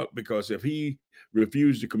him out, because if he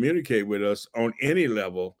refused to communicate with us on any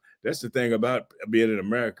level, that's the thing about being in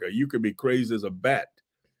America. You could be crazy as a bat,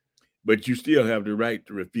 but you still have the right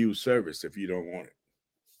to refuse service if you don't want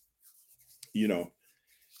it.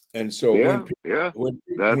 And so we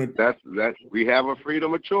have a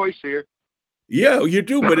freedom of choice here. Yeah, you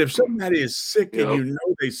do. But if somebody is sick and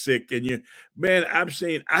they're sick, and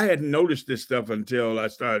I hadn't noticed this stuff until I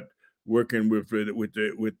started working with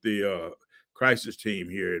the crisis team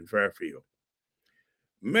here in Fairfield.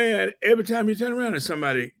 Man, every time you turn around, there's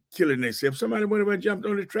somebody killing themselves. Somebody went and jumped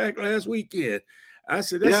on the track last weekend. I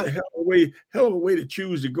said, that's a hell of a way to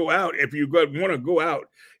choose to go out. If you want to go out,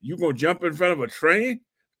 you gonna jump in front of a train?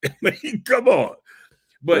 Come on.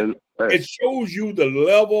 But it shows you the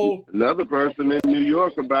level. Another person in New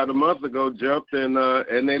York about a month ago jumped and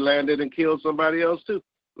they landed and killed somebody else too.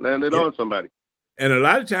 Landed on somebody. And a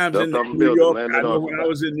lot of times in New York, I know when I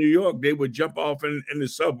was in New York, they would jump off in the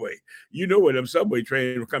subway. Where them subway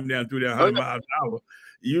trains were coming down through there 100 miles an hour.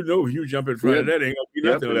 If you jump in front of that, ain't gonna be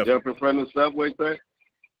nothing left. Jump in front of the subway train.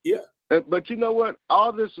 Yeah. But you know what?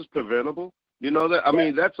 All this is preventable.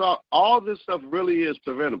 That's all this stuff really is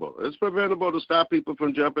preventable. It's preventable to stop people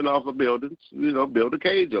from jumping off of buildings, build a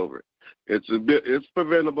cage over it. It's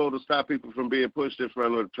preventable to stop people from being pushed in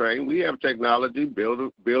front of the train. We have technology,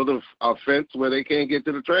 build a fence where they can't get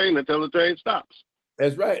to the train until the train stops.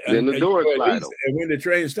 That's right. Then the door slides open. And when the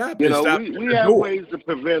train stops, we have ways to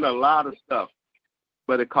prevent a lot of stuff,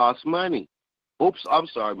 but it costs money. Oops, I'm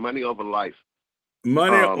sorry, money over life.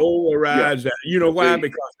 Money overrides that. You know why?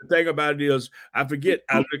 Because the thing about it is, I forget,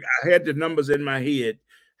 I had the numbers in my head,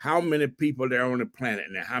 how many people there are on the planet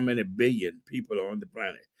now, how many billion people are on the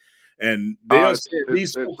planet. And they'll say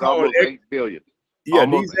these so-called 8 billion. Yeah,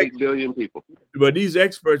 almost 8 billion people. But these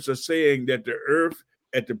experts are saying that the Earth,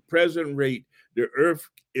 at the present rate, the Earth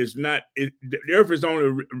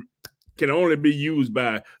can only be used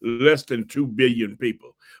by less than 2 billion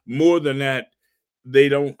people. More than that, they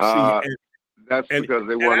don't see. That's because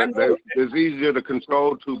they want to. It's easier to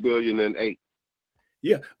control 2 billion than 8.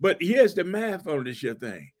 Yeah, but here's the math on this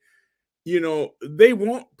thing. They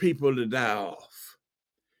want people to die off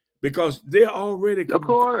because they're already. Of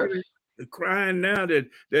course. crying now that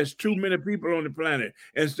there's too many people on the planet.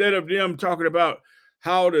 Instead of them talking about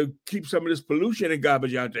how to keep some of this pollution and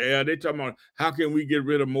garbage out the air, they talking about how can we get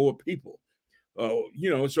rid of more people.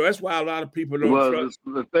 So that's why a lot of people don't trust.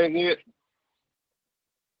 The thing is,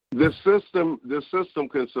 the system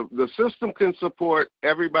can support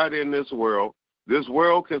everybody in this world. This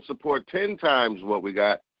world can support 10 times what we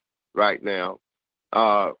got right now.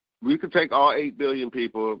 We could take all 8 billion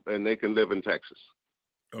people and they can live in Texas.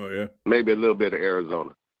 Oh yeah. Maybe a little bit of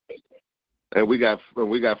Arizona. And we got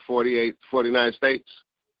 49 states.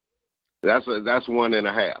 That's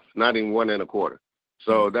 1.5, not even 1.25.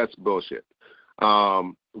 So that's bullshit.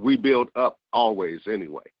 We build up always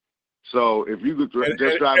anyway. So if you could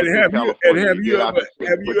just drive through California,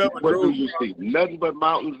 what do you see? Nothing but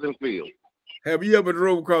mountains and fields. Have you ever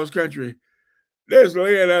drove across country? There's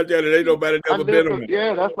land out there that ain't nobody ever been on.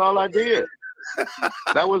 Yeah, that's all I did.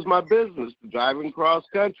 That was my business, driving cross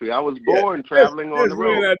country. I was born traveling on the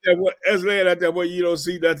road. There's land out there where you don't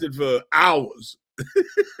see nothing for hours.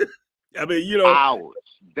 I mean, hours,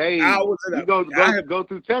 days. Hours you go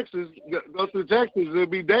through Texas. Go through Texas. It'll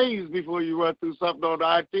be days before you run through something on the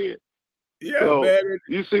I-10. Yeah, so, man.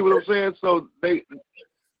 You see what I'm saying? So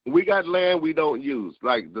we got land we don't use.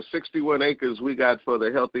 Like the 61 acres we got for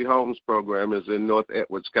the Healthy Homes program is in North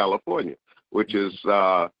Edwards, California, which is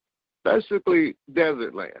basically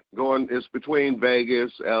desert land. It's between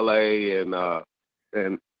Vegas, LA,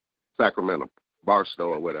 and Sacramento, Barstow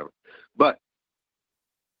or whatever.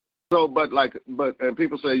 And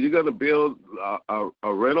people say, you're going to build a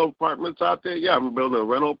rental apartments out there? Yeah, I'm building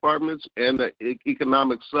rental apartments and the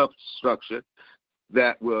economic substructure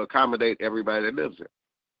that will accommodate everybody that lives there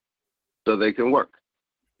so they can work,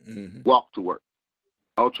 walk to work.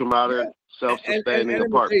 Ultra-modern, self-sustaining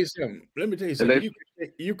apartments. Let me tell you something.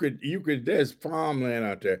 You could, there's farmland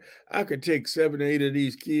out there. I could take 7 or 8 of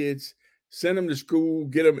these kids, send them to school,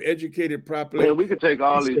 get them educated properly. Man, we could take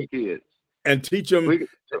all these kids. And teach them.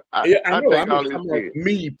 I know. I'm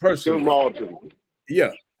me personally. Yeah,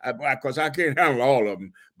 because I can't handle all of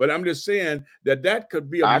them. But I'm just saying that could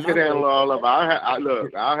be. I can handle all of them.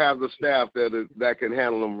 I'll have the staff that can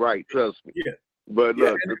handle them right. Trust me. Yeah. But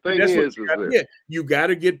look, the thing is you got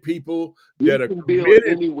to get people that are committed build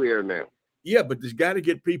anywhere now. Yeah, but there's got to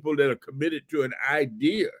get people that are committed to an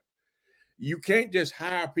idea. You can't just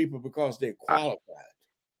hire people because they're qualified.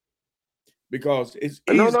 Because it's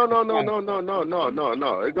no.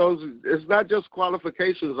 It's not just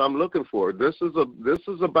qualifications I'm looking for. This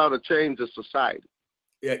is about a change of society.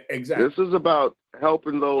 Yeah, exactly. This is about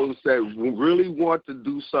helping those that really want to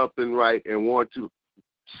do something right and want to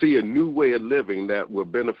see a new way of living that will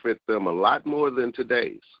benefit them a lot more than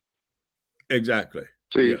today's. Exactly.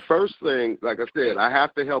 See, First thing, like I said, I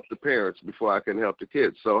have to help the parents before I can help the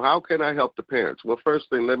kids. So how can I help the parents? Well, first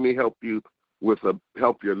thing, let me help you with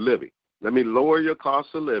help your living. Let me lower your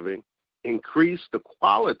cost of living, increase the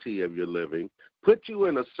quality of your living, put you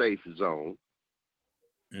in a safe zone,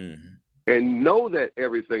 and know that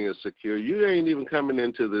everything is secure. You ain't even coming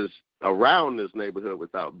around this neighborhood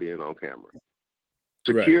without being on camera.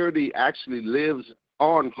 Security actually lives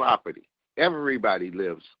on property. Everybody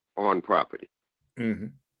lives on property.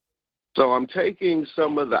 So I'm taking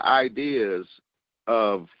some of the ideas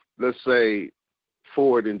of, let's say,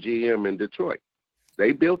 Ford and GM in Detroit.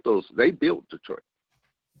 They built Detroit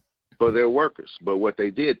for their workers. But what they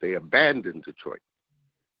did, they abandoned Detroit.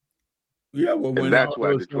 Yeah, well, and that's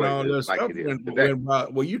why Detroit is like it is today.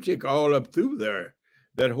 Well, you take all up through there,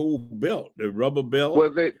 that whole belt, the rubber belt.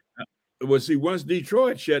 Well, once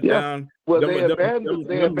Detroit shut down, they abandoned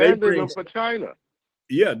them for China.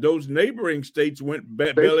 Yeah, those neighboring states went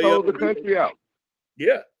belly up. They sold the country out.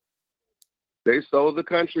 Yeah, they sold the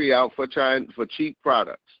country out for China for cheap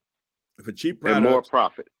products. And more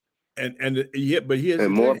profit. But here's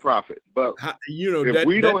and more profit. But if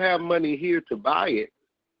we don't have money here to buy it,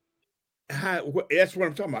 that's what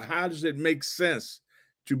I'm talking about. How does it make sense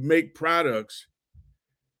to make products,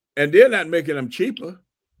 and they're not making them cheaper?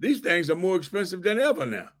 These things are more expensive than ever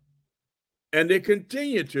now, and they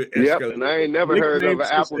continue to escalate. Yep, and I ain't never heard of an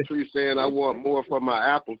apple tree saying I want more for my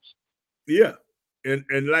apples. Yeah, and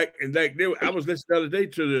I was listening the other day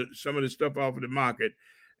to some of the stuff off of the market.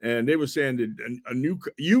 And they were saying that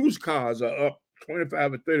used cars are up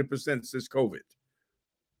 25 or 30% since COVID.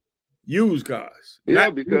 Used cars. Yeah,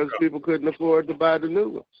 because people couldn't afford to buy the new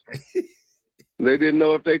ones. They didn't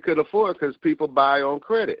know if they could afford because people buy on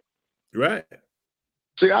credit. Right.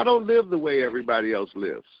 See, I don't live the way everybody else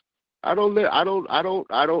lives. I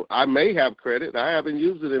may have credit. I haven't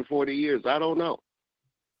used it in 40 years. I don't know.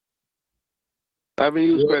 I haven't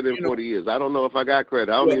used credit in 40 years. I don't know if I got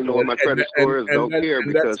credit. I don't even know what my credit score is. Don't care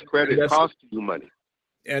because credit costs you money.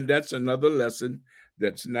 And that's another lesson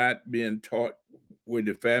that's not being taught when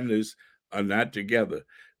the families are not together.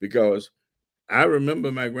 Because I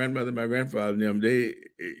remember my grandmother, my grandfather, and them, they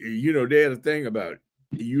had a thing about it.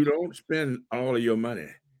 You don't spend all of your money.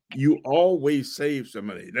 You always save some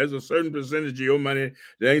money. There's a certain percentage of your money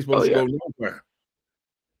that ain't supposed to go nowhere.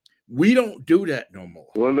 We don't do that no more.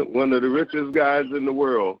 One of the richest guys in the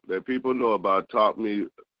world that people know about taught me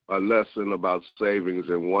a lesson about savings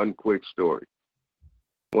in one quick story.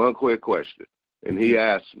 One quick question. And he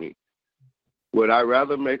asked me, would I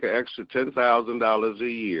rather make an extra $10,000 a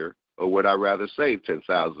year or would I rather save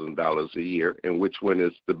 $10,000 a year? And which one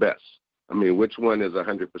is the best? I mean, which one is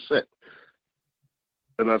 100%?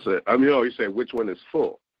 And I said, he said, which one is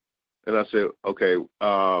full? And I said, okay,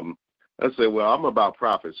 I said, well, I'm about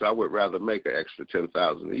profit, so I would rather make an extra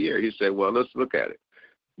 $10,000 a year. He said, well, let's look at it.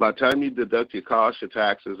 By the time you deduct your costs, your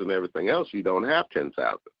taxes, and everything else, you don't have $10,000.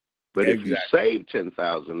 But if you save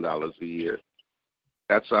 $10,000 a year,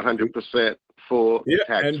 that's 100% full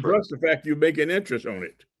tax-free. And plus the fact you're making interest on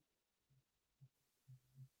it.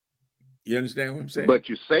 You understand what I'm saying? But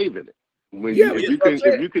you're saving it.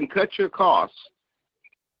 If you can cut your costs.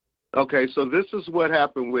 Okay, so this is what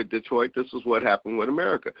happened with Detroit. This is what happened with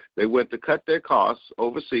America. They went to cut their costs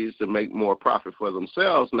overseas to make more profit for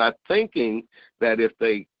themselves, not thinking that if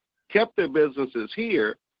they kept their businesses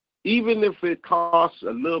here, even if it costs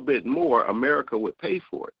a little bit more, America would pay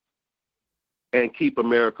for it and keep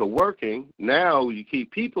America working. Now you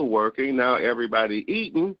keep people working. Now everybody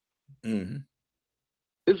eating. Mm-hmm.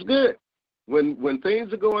 It's good. When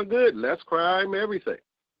things are going good, less crime, everything.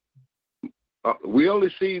 We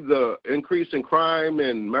only see the increase in crime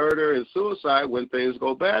and murder and suicide when things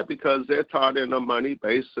go bad because they're taught in a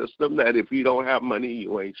money-based system that if you don't have money,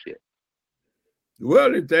 you ain't shit.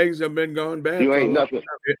 Well, the things have been going bad. You ain't nothing.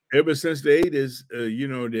 Ever since the 80s,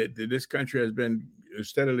 that this country has been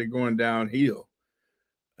steadily going downhill.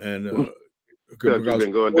 And because it's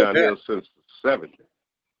been going downhill since the 70s.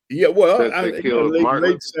 Yeah, well, since they killed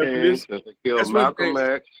Martin Luther King, since they killed Malcolm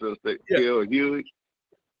X, since they killed Huey.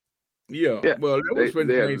 Yeah, well, that was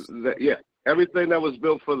when everything that was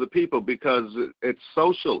built for the people because it's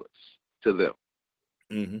socialist to them.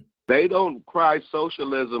 Mm-hmm. They don't cry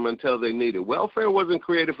socialism until they need it. Welfare wasn't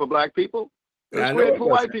created for black people. It was created for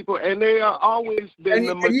white people, and they are always been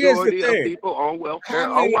the majority of people on welfare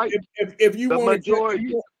are white. If you want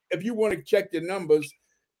to check the numbers,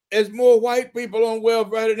 there's more white people on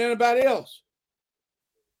welfare than anybody else.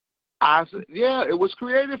 I said, yeah, it was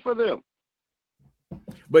created for them.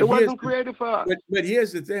 But it wasn't created for us. But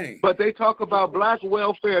here's the thing. But they talk about black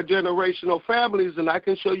welfare generational families, and I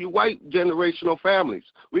can show you white generational families.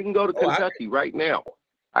 We can go to Kentucky right now.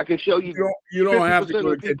 I can show you. You don't have to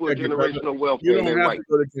go to Kentucky. Generational welfare. You don't have to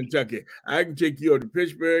go to Kentucky. I can take you to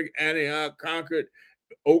Pittsburgh, Antioch, Concord,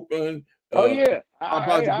 Oakland. I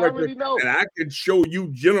already know. And I can show you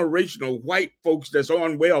generational white folks that's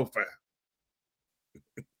on welfare.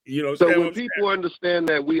 So when people understand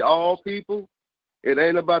that we all people, it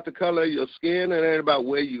ain't about the color of your skin. It ain't about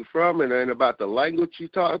where you from. It ain't about the language you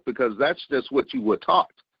talk, because that's just what you were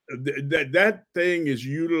taught. That thing is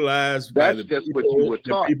utilized by the people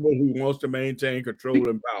who wants to maintain control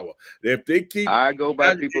and power. If they keep, I go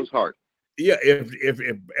by people's heart. Yeah,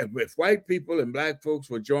 if white people and black folks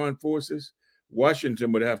would join forces,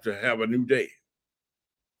 Washington would have to have a new day.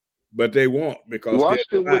 But they won't, because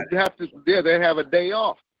Washington would have to. Yeah, they'd have a day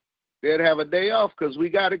off. They'd have a day off because we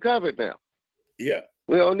got it covered now. Yeah,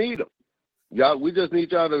 we don't need them, y'all. We just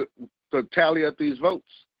need y'all to tally up these votes.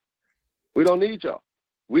 We don't need y'all.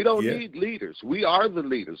 We don't need leaders. We are the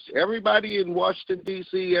leaders. Everybody in Washington,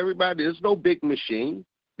 D.C., everybody, there's no big machine.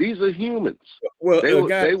 These are humans. Well,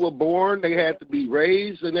 they were born, they had to be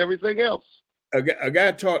raised, and everything else. A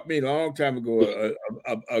guy taught me a long time ago,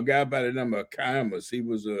 a guy by the name of Chimus. He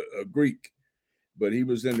was a Greek, but he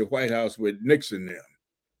was in the White House with Nixon then.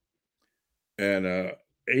 And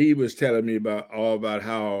he was telling me about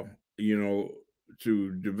how,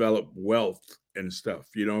 to develop wealth and stuff,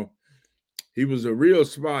 He was a real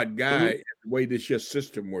smart guy in the way this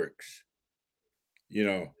system works,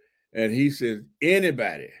 And he said,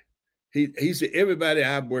 anybody, he said, everybody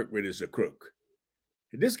I've worked with is a crook.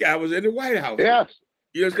 This guy was in the White House. Yes.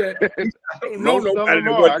 You understand? I don't know nobody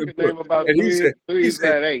that wasn't a crook. And he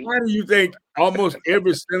said, why do you think almost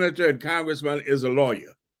every senator and congressman is a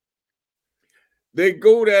lawyer? They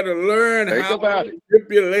go there to learn how to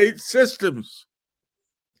manipulate systems.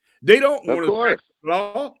 They don't want to practice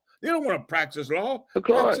law. They don't want to practice law. Of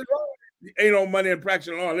course. Ain't no money in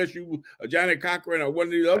practicing law unless you a Johnny Cochran or one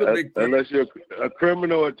of these other big firms. Unless you're a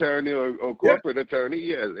criminal attorney or corporate attorney,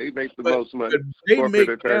 yeah, they make the most money. But they corporate make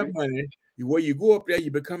attorney. their money. Where you go up there, you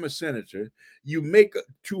become a senator. You make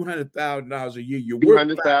 $200,000 a year. You work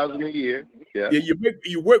 $200,000 a year. Yeah.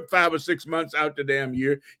 You work 5 or 6 months out the damn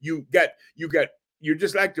year. You're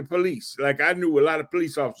just like the police. Like I knew a lot of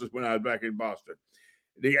police officers when I was back in Boston.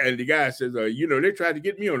 The guy says, they tried to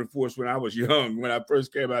get me on the force when I was young, when I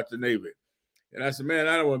first came out the Navy. And I said, man,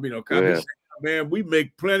 I don't want to be no cop. He said, man, we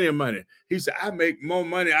make plenty of money. He said, I make more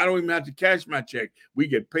money. I don't even have to cash my check. We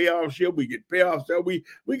get payoffs here. We get payoffs there. We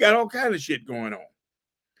got all kind of shit going on.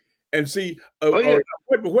 And see, what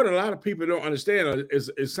a lot of people don't understand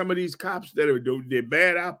is some of these cops that they're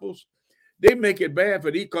bad apples. They make it bad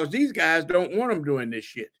for because these guys don't want them doing this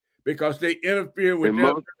shit because they interfere with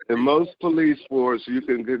in most police force. You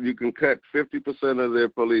can cut 50% of their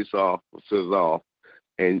police officers off,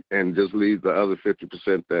 and just leave the other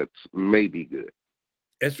 50% that's maybe good.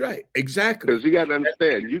 That's right, exactly. Because you got to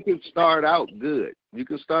understand, you can start out good.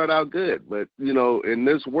 But in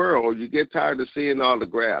this world, you get tired of seeing all the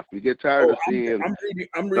graft. You get tired of seeing.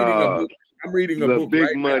 I'm reading a book. I'm reading a book. Big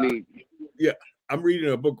right money. Now. Yeah, I'm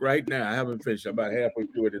reading a book right now. I haven't finished. I'm about halfway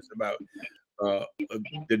through it. It's about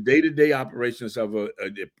the day-to-day operations of a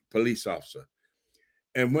police officer.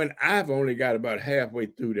 And when I've only got about halfway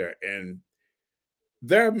through there, and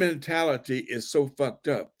their mentality is so fucked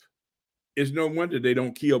up, it's no wonder they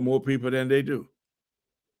don't kill more people than they do.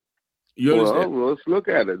 You understand? Well, let's look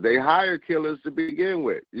at it. They hire killers to begin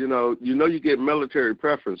with. You get military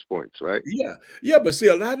preference points, right? Yeah. But see,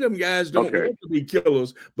 a lot of them guys don't want to be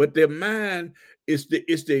killers, but their mind is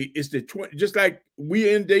just like we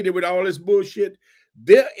inundated with all this bullshit.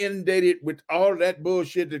 They're inundated with all that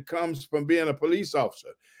bullshit that comes from being a police officer.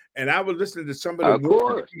 And I was listening to some of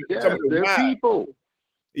the they're people.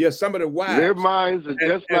 Yeah, some of the wives. Their minds are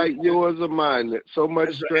just like yours or mine. So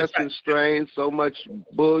much stress and strain, so much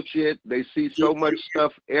bullshit. They see so much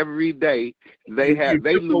stuff every day. They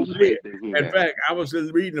lose faith in humanity. In fact, I was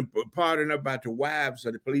reading a part about the wives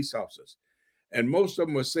of the police officers, and most of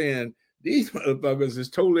them were saying these motherfuckers is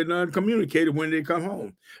totally non-communicated when they come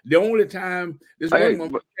home. The only time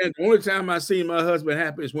I see my husband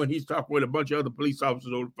happy is when he's talking with a bunch of other police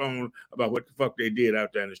officers on the phone about what the fuck they did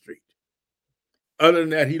out there in the street. Other than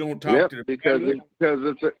that, he don't talk to them because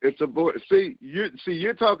it's a boy. See,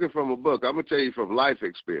 you're talking from a book. I'm gonna tell you from life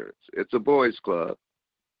experience. It's a boys' club.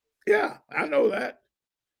 Yeah, I know that.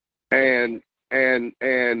 And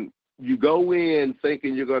you go in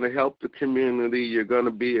thinking you're gonna help the community. You're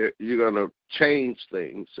gonna change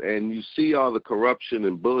things, and you see all the corruption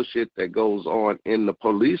and bullshit that goes on in the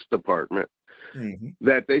police department. Mm-hmm.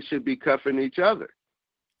 That they should be cuffing each other.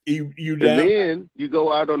 And then you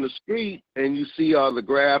go out on the street and you see all the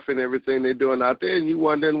graft and everything they're doing out there, and you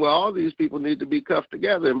wondering, well, all these people need to be cuffed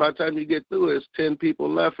together. And by the time you get through, it's 10 people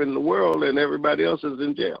left in the world, and everybody else is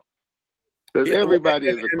in jail. Because everybody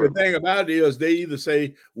is a criminal. The thing about it is, they either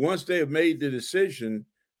say once they have made the decision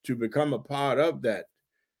to become a part of that,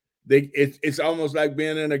 it's almost like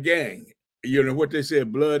being in a gang. You know what they say,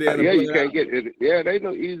 blood in. You can't get it. Yeah, there's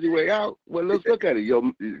no easy way out. Well, let's look at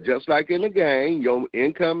it. Just like in a gang, your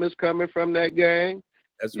income is coming from that gang.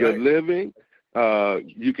 That's right. You're living.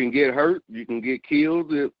 You can get hurt. You can get killed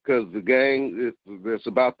because the gang, it's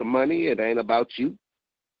about the money. It ain't about you.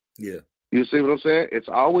 Yeah. You see what I'm saying? It's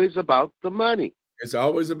always about the money. It's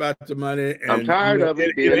always about the money. And I'm tired of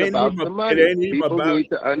it being about the money. People need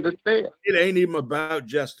to understand. It ain't even about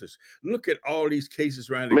justice. Look at all these cases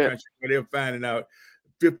around the country where they're finding out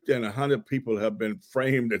 50 and 100 people have been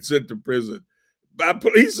framed and sent to prison by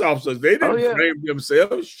police officers. They didn't frame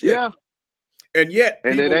themselves. Shit. Yeah. And yet.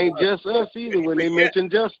 And it ain't just us either when they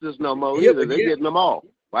mention justice no more either. They're getting them all.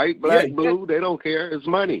 White, black, blue, they don't care. It's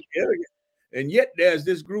money. Yeah. And yet there's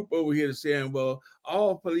this group over here saying, well,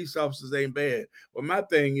 all police officers ain't bad. Well, my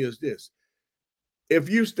thing is this. If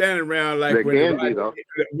you stand around like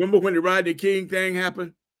remember when the Rodney King thing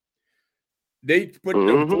happened? They put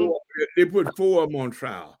put 4 of them on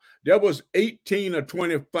trial. There was 18 or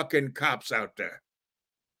 20 fucking cops out there.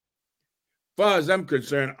 As far as I'm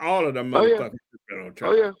concerned, all of them motherfuckers have been on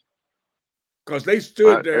trial. Oh, yeah. Because they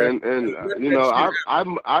stood there.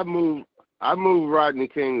 I moved Rodney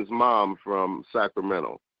King's mom from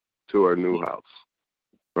Sacramento to her new house.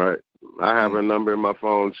 Right. I have her number in my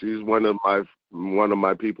phone. She's one of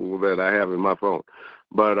my people that I have in my phone.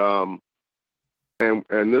 But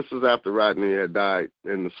and this is after Rodney had died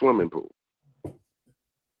in the swimming pool.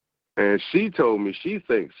 And she told me she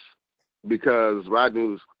thinks because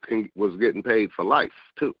Rodney was getting paid for life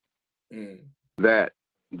too, that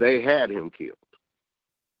they had him killed.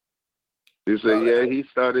 She said, yeah, he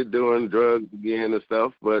started doing drugs again and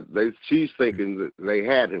stuff, but she's thinking that they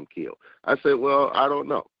had him killed. I said, well, I don't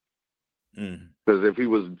know. Because if he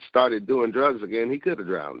started doing drugs again, he could have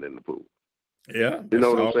drowned in the pool. Yeah. You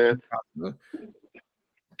know what I'm saying? Possible.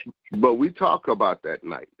 But we talk about that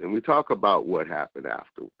night, and we talk about what happened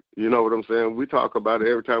after. You know what I'm saying? We talk about it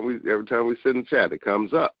every time we sit and chat. It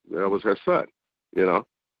comes up. That was her son, you know.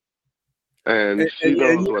 And she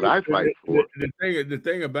knows what I fight for. The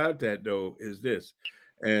thing about that, though, is this,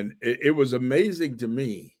 and it was amazing to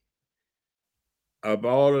me of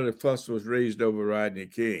all of the fuss was raised over Rodney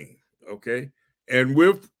King, okay? And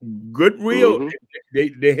with good will,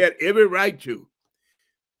 they had every right to.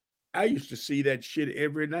 I used to see that shit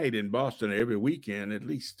every night in Boston, every weekend at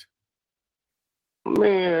least.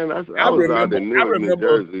 Man, I was out in New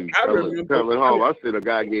Jersey coming home. I seen a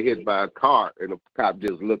guy get hit by a car, and the cop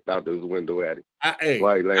just looked out his window at him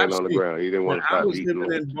while he laying on the ground. He didn't want to stop eating. I was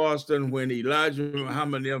living in Boston when Elijah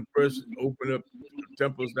Muhammad and them first opened up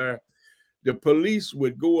temples there. The police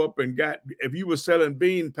would go up and if you were selling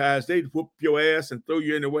bean pies, they'd whoop your ass and throw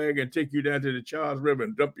you in the wagon and take you down to the Charles River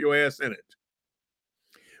and dump your ass in it.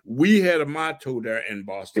 We had a motto there in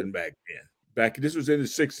Boston back then. This was in the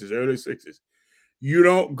 60s, early 60s. You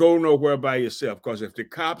don't go nowhere by yourself, because if the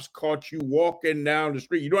cops caught you walking down the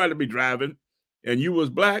street, you don't have to be driving, and you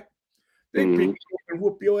was black, they'd pick you up and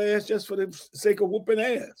whoop your ass just for the sake of whooping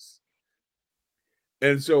ass.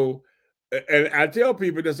 And so, and I tell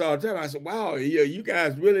people this all the time. I said, wow, yeah, you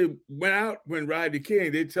guys really went out when Rodney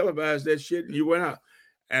King, they televised that shit and you went out.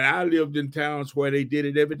 And I lived in towns where they did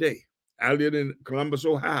it every day. I lived in Columbus,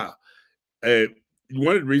 Ohio.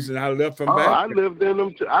 One of the reasons I left from back. I lived in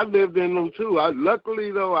them too.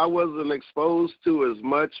 Luckily though, I wasn't exposed to as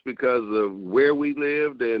much because of where we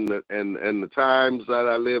lived and the times that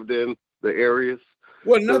I lived in, the areas.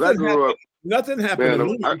 Well, nothing happened to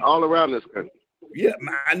me. All around this country. Yeah,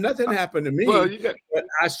 nothing happened to me. Well, but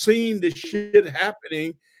I seen the shit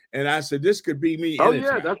happening, and I said, this could be me. Oh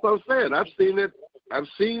yeah, that's what I'm saying. I've seen it. I've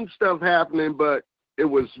seen stuff happening, but it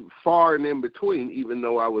was far and in between, even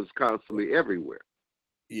though I was constantly everywhere.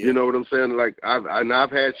 Yeah. You know what I'm saying? Like I've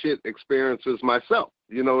had shit experiences myself.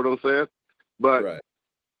 You know what I'm saying? But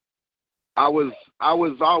I was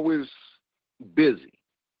always busy.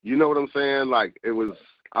 You know what I'm saying? Like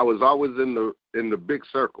I was always in the big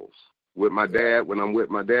circles with my dad when I'm with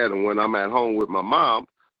my dad, and when I'm at home with my mom.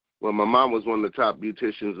 Well, my mom was one of the top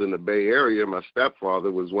beauticians in the Bay Area. My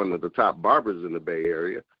stepfather was one of the top barbers in the Bay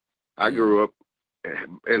Area. I grew up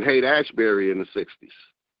in Haight-Ashbury in the 60s.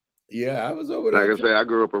 Yeah, I was over there. Like I say, I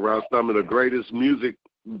grew up around some of the greatest music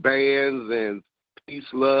bands and peace,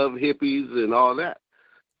 love, hippies, and all that.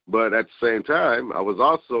 But at the same time, I was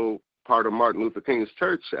also part of Martin Luther King's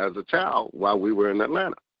church as a child while we were in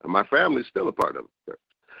Atlanta. And my family's still a part of the church.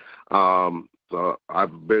 So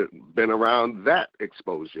I've been around that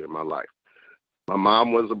exposure in my life. My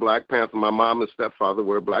mom was a Black Panther. My mom and stepfather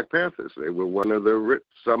were Black Panthers. They were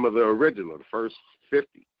some of the original, the first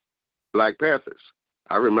 50 Black Panthers.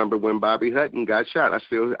 I remember when Bobby Hutton got shot.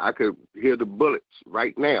 I could hear the bullets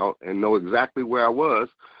right now and know exactly where I was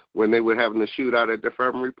when they were having the shootout at the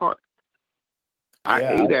Infirmary Park. I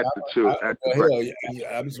ate at the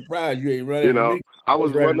I'm surprised you ain't running. You know, I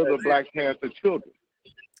was one of the Black Panther children.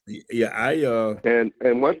 Yeah,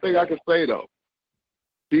 and one thing I can say though,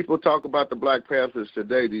 people talk about the Black Panthers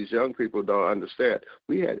today. These young people don't understand.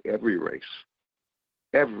 We had every race.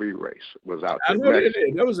 Every race was out there. I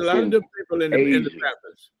know there was a lot of different people in the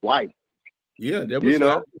Panthers. White. Yeah, there was a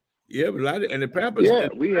lot of, and the Panthers. Yeah,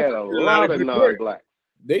 we had a lot of non-black.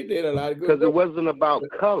 They did a lot of good because it wasn't about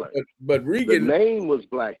color. But Reagan, the name was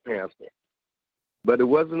Black Panther, but it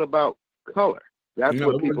wasn't about color. That's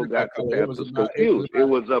what people got the Panthers confused. It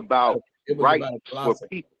was about rights for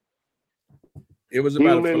people. It was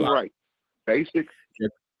about human rights, basic.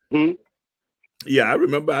 Yeah, I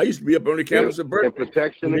remember. I used to be up on the campus of Berkeley. And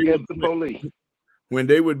protection against the police. When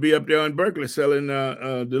they would be up there in Berkeley selling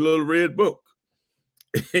the little red book.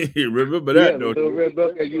 You remember that? The little red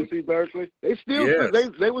book at UC Berkeley. They still,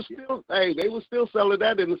 they were still selling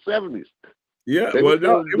that in the 70s. Yeah, they were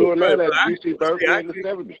doing that at UC Berkeley in the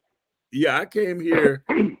 70s. Yeah, I came here.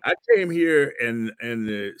 I came here in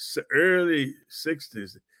the early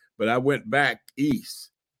 60s, but I went back east.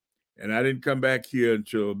 And I didn't come back here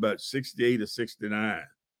until about 68 or 69.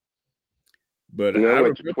 But I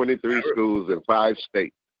went to 23 schools in 5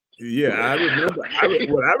 states. Yeah, I remember. I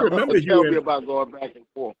remember Tell me about going back and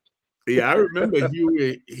forth. Yeah, I remember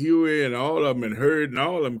Huey and all of them, and Hurd and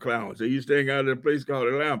all of them clowns. They used to hang out at a place called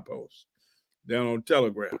the Lamppost down on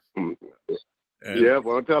Telegraph. On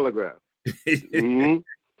Telegraph.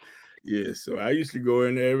 Yeah, so I used to go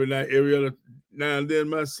in there every night, every other now and then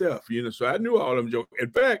myself, so I knew all them jokes. In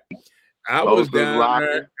fact, I was Bosa's down there.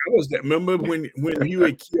 Locker. I was there. Remember when you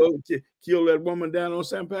had killed that woman down on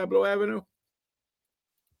San Pablo Avenue?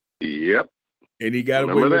 Yep. And he got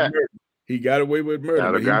away Remember with that. murder. He got away with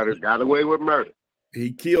murder. Got away with murder.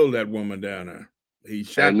 He killed that woman down there. He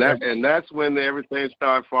shot and that's when everything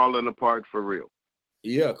started falling apart for real.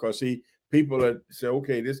 Yeah, because people that say,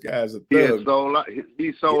 okay, this guy's a thug.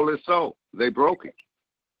 He sold his soul. They broke him.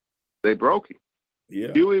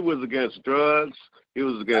 Yeah. Huey was against drugs. He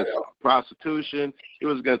was against prostitution. He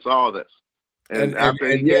was against all this. And after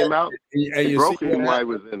he came out, he broke him while he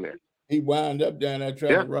was in there. He wound up down there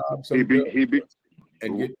trying to rob some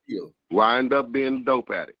and get killed. Wind up being a dope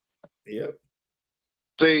addict. Yep.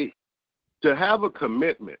 See, to have a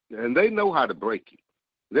commitment, and they know how to break you.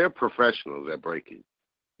 They're professionals at breaking.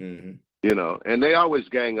 Mm-hmm. And they always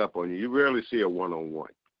gang up on you. You rarely see a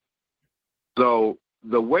one-on-one. So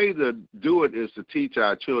the way to do it is to teach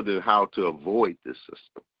our children how to avoid this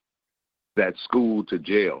system. That school to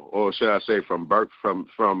jail, or should I say from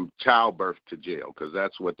childbirth to jail, because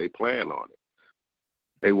that's what they plan on it.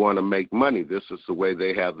 They want to make money. This is the way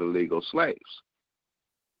they have the legal slaves.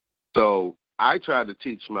 So I try to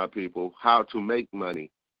teach my people how to make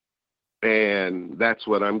money, and that's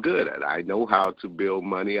what I'm good at. I know how to build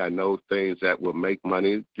money. I know things that will make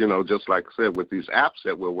money, just like I said, with these apps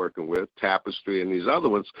that we're working with, Tapestry and these other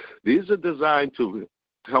ones, these are designed to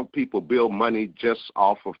help people build money just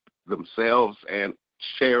off of themselves and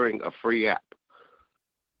sharing a free app.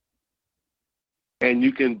 And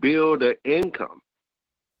you can build an income.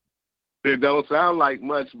 It don't sound like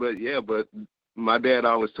much, but my dad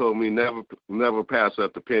always told me never pass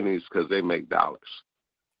up the pennies because they make dollars.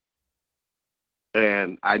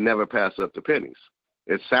 And I never pass up the pennies.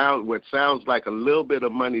 What sounds like a little bit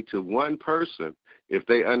of money to one person, if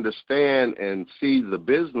they understand and see the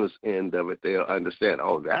business end of it, they'll understand,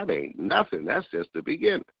 oh, that ain't nothing. That's just the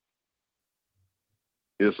beginning.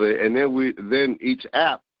 You see, and then each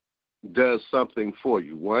app does something for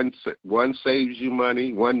you. One saves you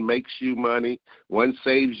money, one makes you money, one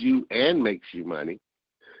saves you and makes you money.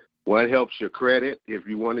 One helps your credit. If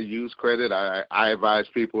you want to use credit, I advise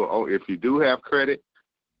people, if you do have credit,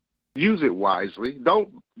 use it wisely.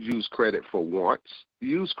 Don't use credit for wants.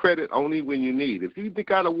 Use credit only when you need. If you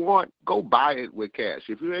got a want, go buy it with cash.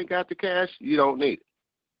 If you ain't got the cash, you don't need it.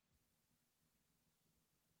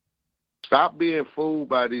 Stop being fooled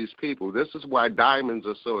by these people. This is why diamonds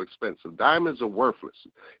are so expensive. Diamonds are worthless.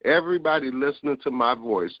 Everybody listening to my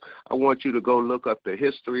voice, I want you to go look up the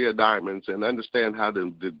history of diamonds and understand how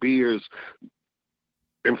the beers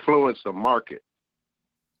influence the market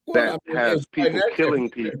has people killing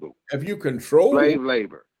people. If you control slave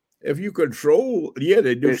labor. If you control,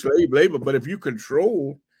 they do slave labor, but if you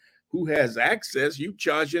control who has access, you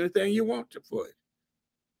charge anything you want for it.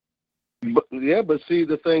 But see,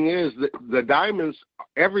 the thing is, the diamonds,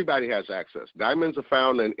 everybody has access. Diamonds are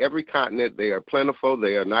found in every continent. They are plentiful.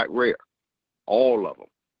 They are not rare. All of them,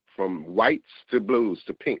 from whites to blues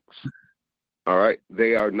to pinks. All right,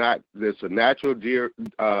 they are not. There's a natural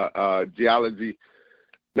geology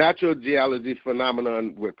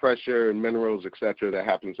phenomenon with pressure and minerals, etc., that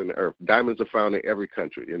happens in the earth. Diamonds are found in every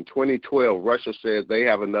country. In 2012, Russia says they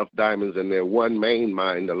have enough diamonds in their one main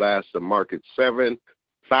mine to last the market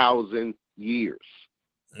 7,000 years.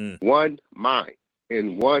 One mine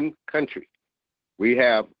in one country. We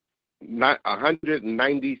have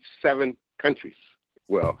 197 countries.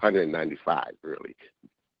 Well, 195 really.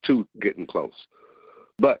 2 getting close.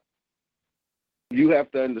 But you have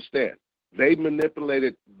to understand, they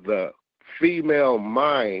manipulated the female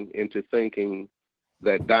mind into thinking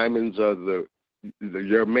that diamonds are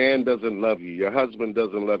your man doesn't love you. Your husband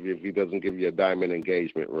doesn't love you if he doesn't give you a diamond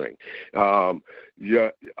engagement ring. A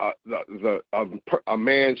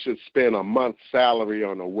man should spend a month's salary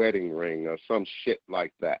on a wedding ring or some shit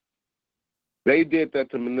like that. They did that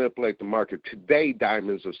to manipulate the market. Today,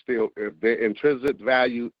 diamonds are still, their intrinsic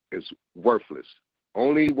value is worthless.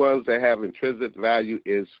 Only ones that have intrinsic value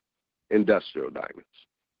is industrial diamonds.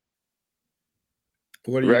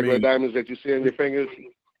 What do you Regular mean? Diamonds that you see on your fingers.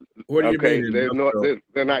 What do you mean?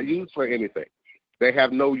 They're not used for anything. They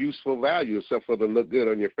have no useful value except for to look good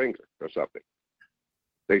on your finger or something.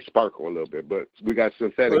 They sparkle a little bit, but we got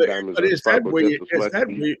synthetic diamonds that sparkle just as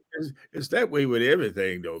much. It's that way with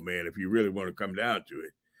everything, though, man. If you really want to come down to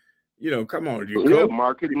it, come on.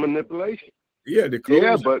 Market manipulation. Yeah,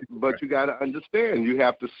 but you got to understand. You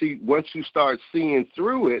have to see, once you start seeing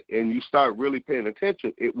through it and you start really paying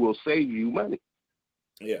attention, it will save you money.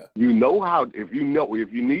 Yeah. You know how, if you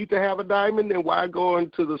need to have a diamond, then why go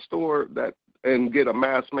into the store that and get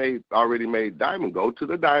a already made diamond. Go to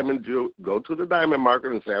the diamond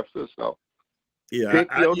market in San Francisco. Yeah, Pick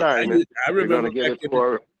your diamond. I You're remember gonna get it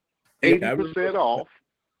for 80% off.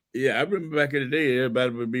 Yeah, I remember back in the day,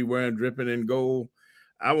 everybody would be wearing dripping in gold.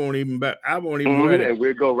 I won't even wear that. And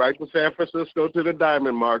we'd go right to San Francisco to the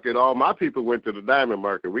diamond market. All my people went to the diamond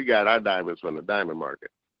market. We got our diamonds from the diamond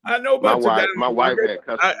market. I know about my wife had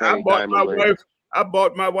custom diamond rings. I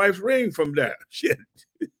bought my wife's ring from there. Shit.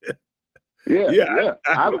 Yeah.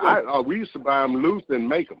 We used to buy them loose and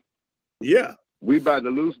make them. Yeah. We buy the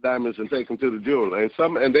loose diamonds and take them to the jeweler,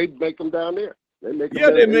 and they make them down there. They make them. Yeah,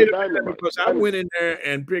 they made them because I went in there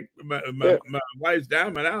and picked my wife's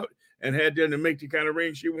diamond out and had them to make the kind of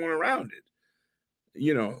ring she wanted around it.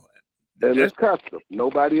 You know, and it's custom.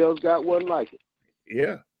 Nobody else got one like it.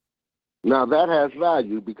 Yeah. Now that has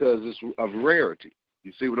value because it's of rarity.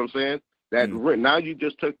 You see what I'm saying? Now you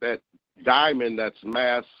just took that diamond that's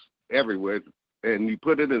mass everywhere and you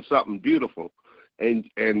put it in something beautiful, and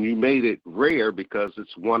you made it rare because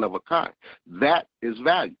it's one of a kind. That is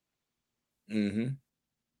value. Mm-hmm.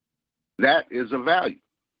 That is a value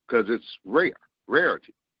because it's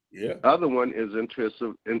rarity. Yeah. Other one is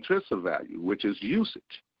intrinsic value, which is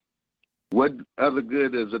usage. What other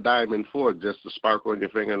good is a diamond for? Just to sparkle on your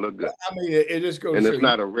finger and look good. I mean, it just goes. And it's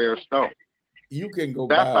not a rare stone. You can go.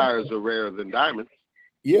 Sapphires are rarer than diamonds.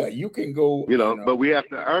 Yeah, you can go. But we have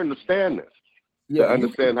to understand this. Yeah, to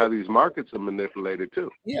understand how these markets are manipulated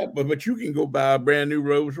too. Yeah, but you can go buy a brand new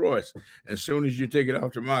Rolls Royce. As soon as you take it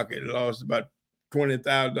off the market, it lost about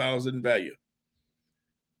 $20,000 in value.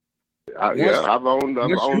 I've owned a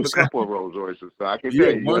couple of Rolls Royces, so I can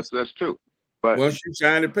tell you that's true. But once you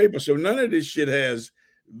sign the paper, so none of this shit has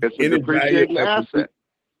it's a depreciating asset.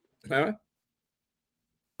 Huh?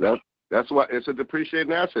 That's why it's a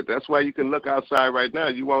depreciating asset. That's why you can look outside right now.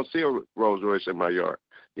 You won't see a Rolls Royce in my yard.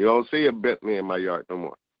 You don't see a Bentley in my yard no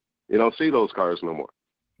more. You don't see those cars no more.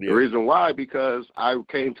 Yeah. The reason why, because I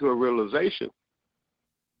came to a realization,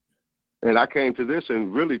 and I came to this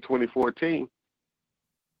in really 2014,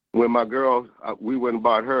 when my girl, we went and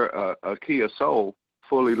bought her a Kia Soul,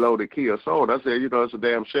 fully loaded Kia Soul. I said, it's a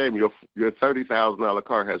damn shame your $30,000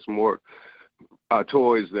 car has more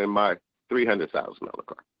toys than my $300,000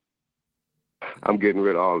 car. I'm getting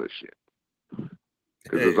rid of all this shit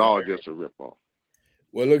because it's all just a ripoff.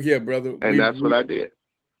 Well, look here, brother. And that's what I did.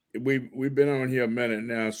 We've been on here a minute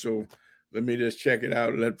now, so let me just check it out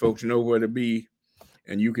and let folks know where to be,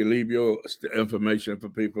 and you can leave your information for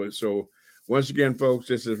people. So once again, folks,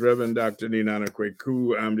 this is Reverend Dr. Ninana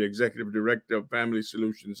Kweku. I'm the Executive Director of Family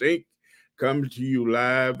Solutions, Inc., coming to you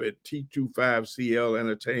live at T25CL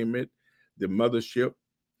Entertainment, the Mothership,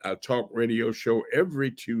 our talk radio show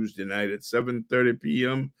every Tuesday night at 7:30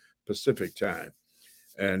 p.m. Pacific time.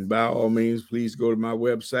 And by all means, please go to my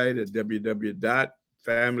website at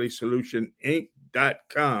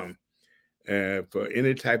www.familysolutioninc.com. For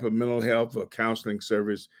any type of mental health or counseling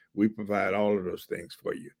service, we provide all of those things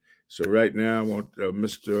for you. So right now, I want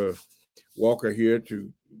Mr. Walker here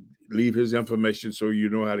to leave his information so you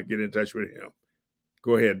know how to get in touch with him.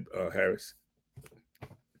 Go ahead, Harris.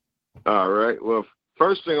 All right. Well,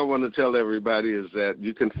 first thing I want to tell everybody is that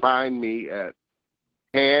you can find me at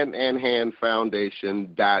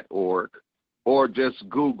handandhandfoundation.org or just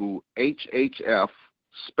Google HHF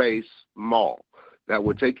space mall. That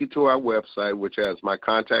will take you to our website, which has my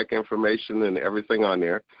contact information and everything on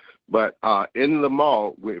there. But in the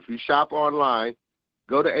mall, if you shop online,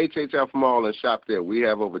 go to HHF Mall and shop there. We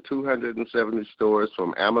have over 270 stores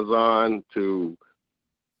from Amazon to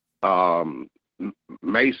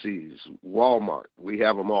Macy's, Walmart. We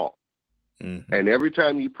have them all. Mm-hmm. And every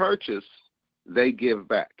time you purchase, they give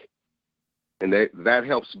back. And that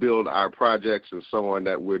helps build our projects and so on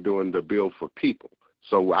that we're doing to build for people.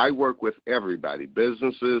 So I work with everybody,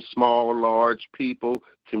 businesses, small, large, people,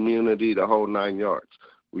 community, the whole 9 yards.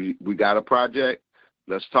 We got a project.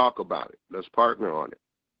 Let's talk about it. Let's partner on it.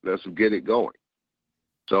 Let's get it going.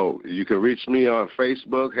 So you can reach me on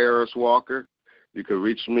Facebook, Harris Walker. You can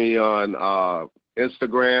reach me on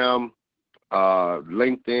Instagram,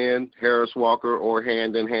 LinkedIn, Harris Walker, or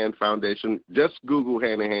Hand in Hand Foundation. Just Google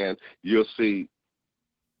Hand in Hand. You'll see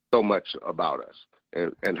so much about us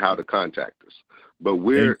and how to contact us. But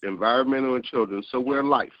we're environmental and children, so we're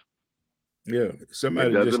life. Yeah,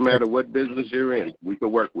 it doesn't matter what business you're in. We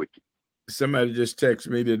can work with you. Somebody just texted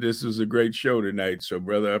me that this is a great show tonight. So,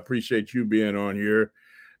 brother, I appreciate you being on here.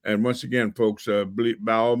 And once again, folks,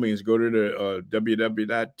 by all means, go to the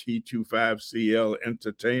www.T25CL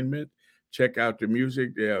Entertainment. Check out the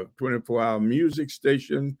music. They have 24-hour music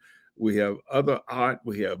station. We have other art.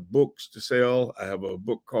 We have books to sell. I have a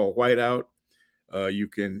book called Whiteout. You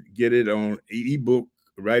can get it on ebook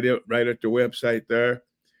right at the website there.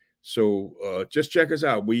 So just check us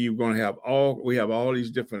out. We have all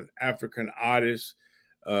these different African artists.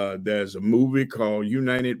 There's a movie called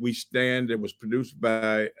United We Stand that was produced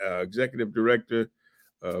by executive director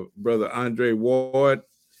Brother Andre Ward.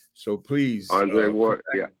 So please, Andre Ward,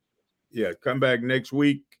 come back next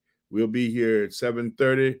week. We'll be here at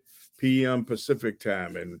 7:30 p.m. Pacific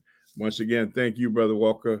time. And once again, thank you, Brother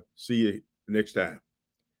Walker. See you next time.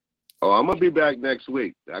 Oh, I'm gonna be back next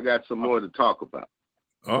week. I got some more to talk about.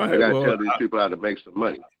 All right. I gotta tell these people how to make some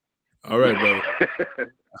money. All right,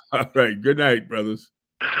 brother. All right. Good night, brothers.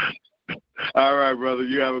 All right, brother.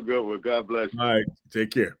 You have a good one. God bless you. All right.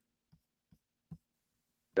 Take care.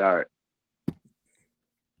 All right.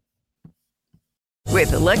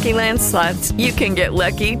 With the Lucky Land Slots, you can get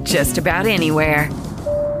lucky just about anywhere.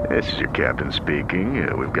 This is your captain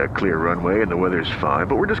speaking. We've got clear runway and the weather's fine,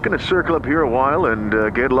 but we're just going to circle up here a while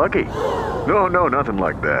and get lucky. No, nothing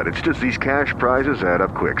like that. It's just these cash prizes add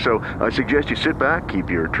up quick. So I suggest you sit back, keep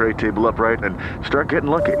your tray table upright, and start getting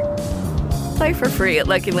lucky. Play for free at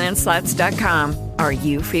LuckyLandSlots.com. Are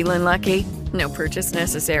you feeling lucky? No purchase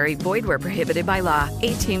necessary. Void where prohibited by law.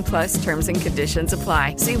 18+ terms and conditions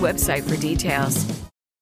apply. See website for details.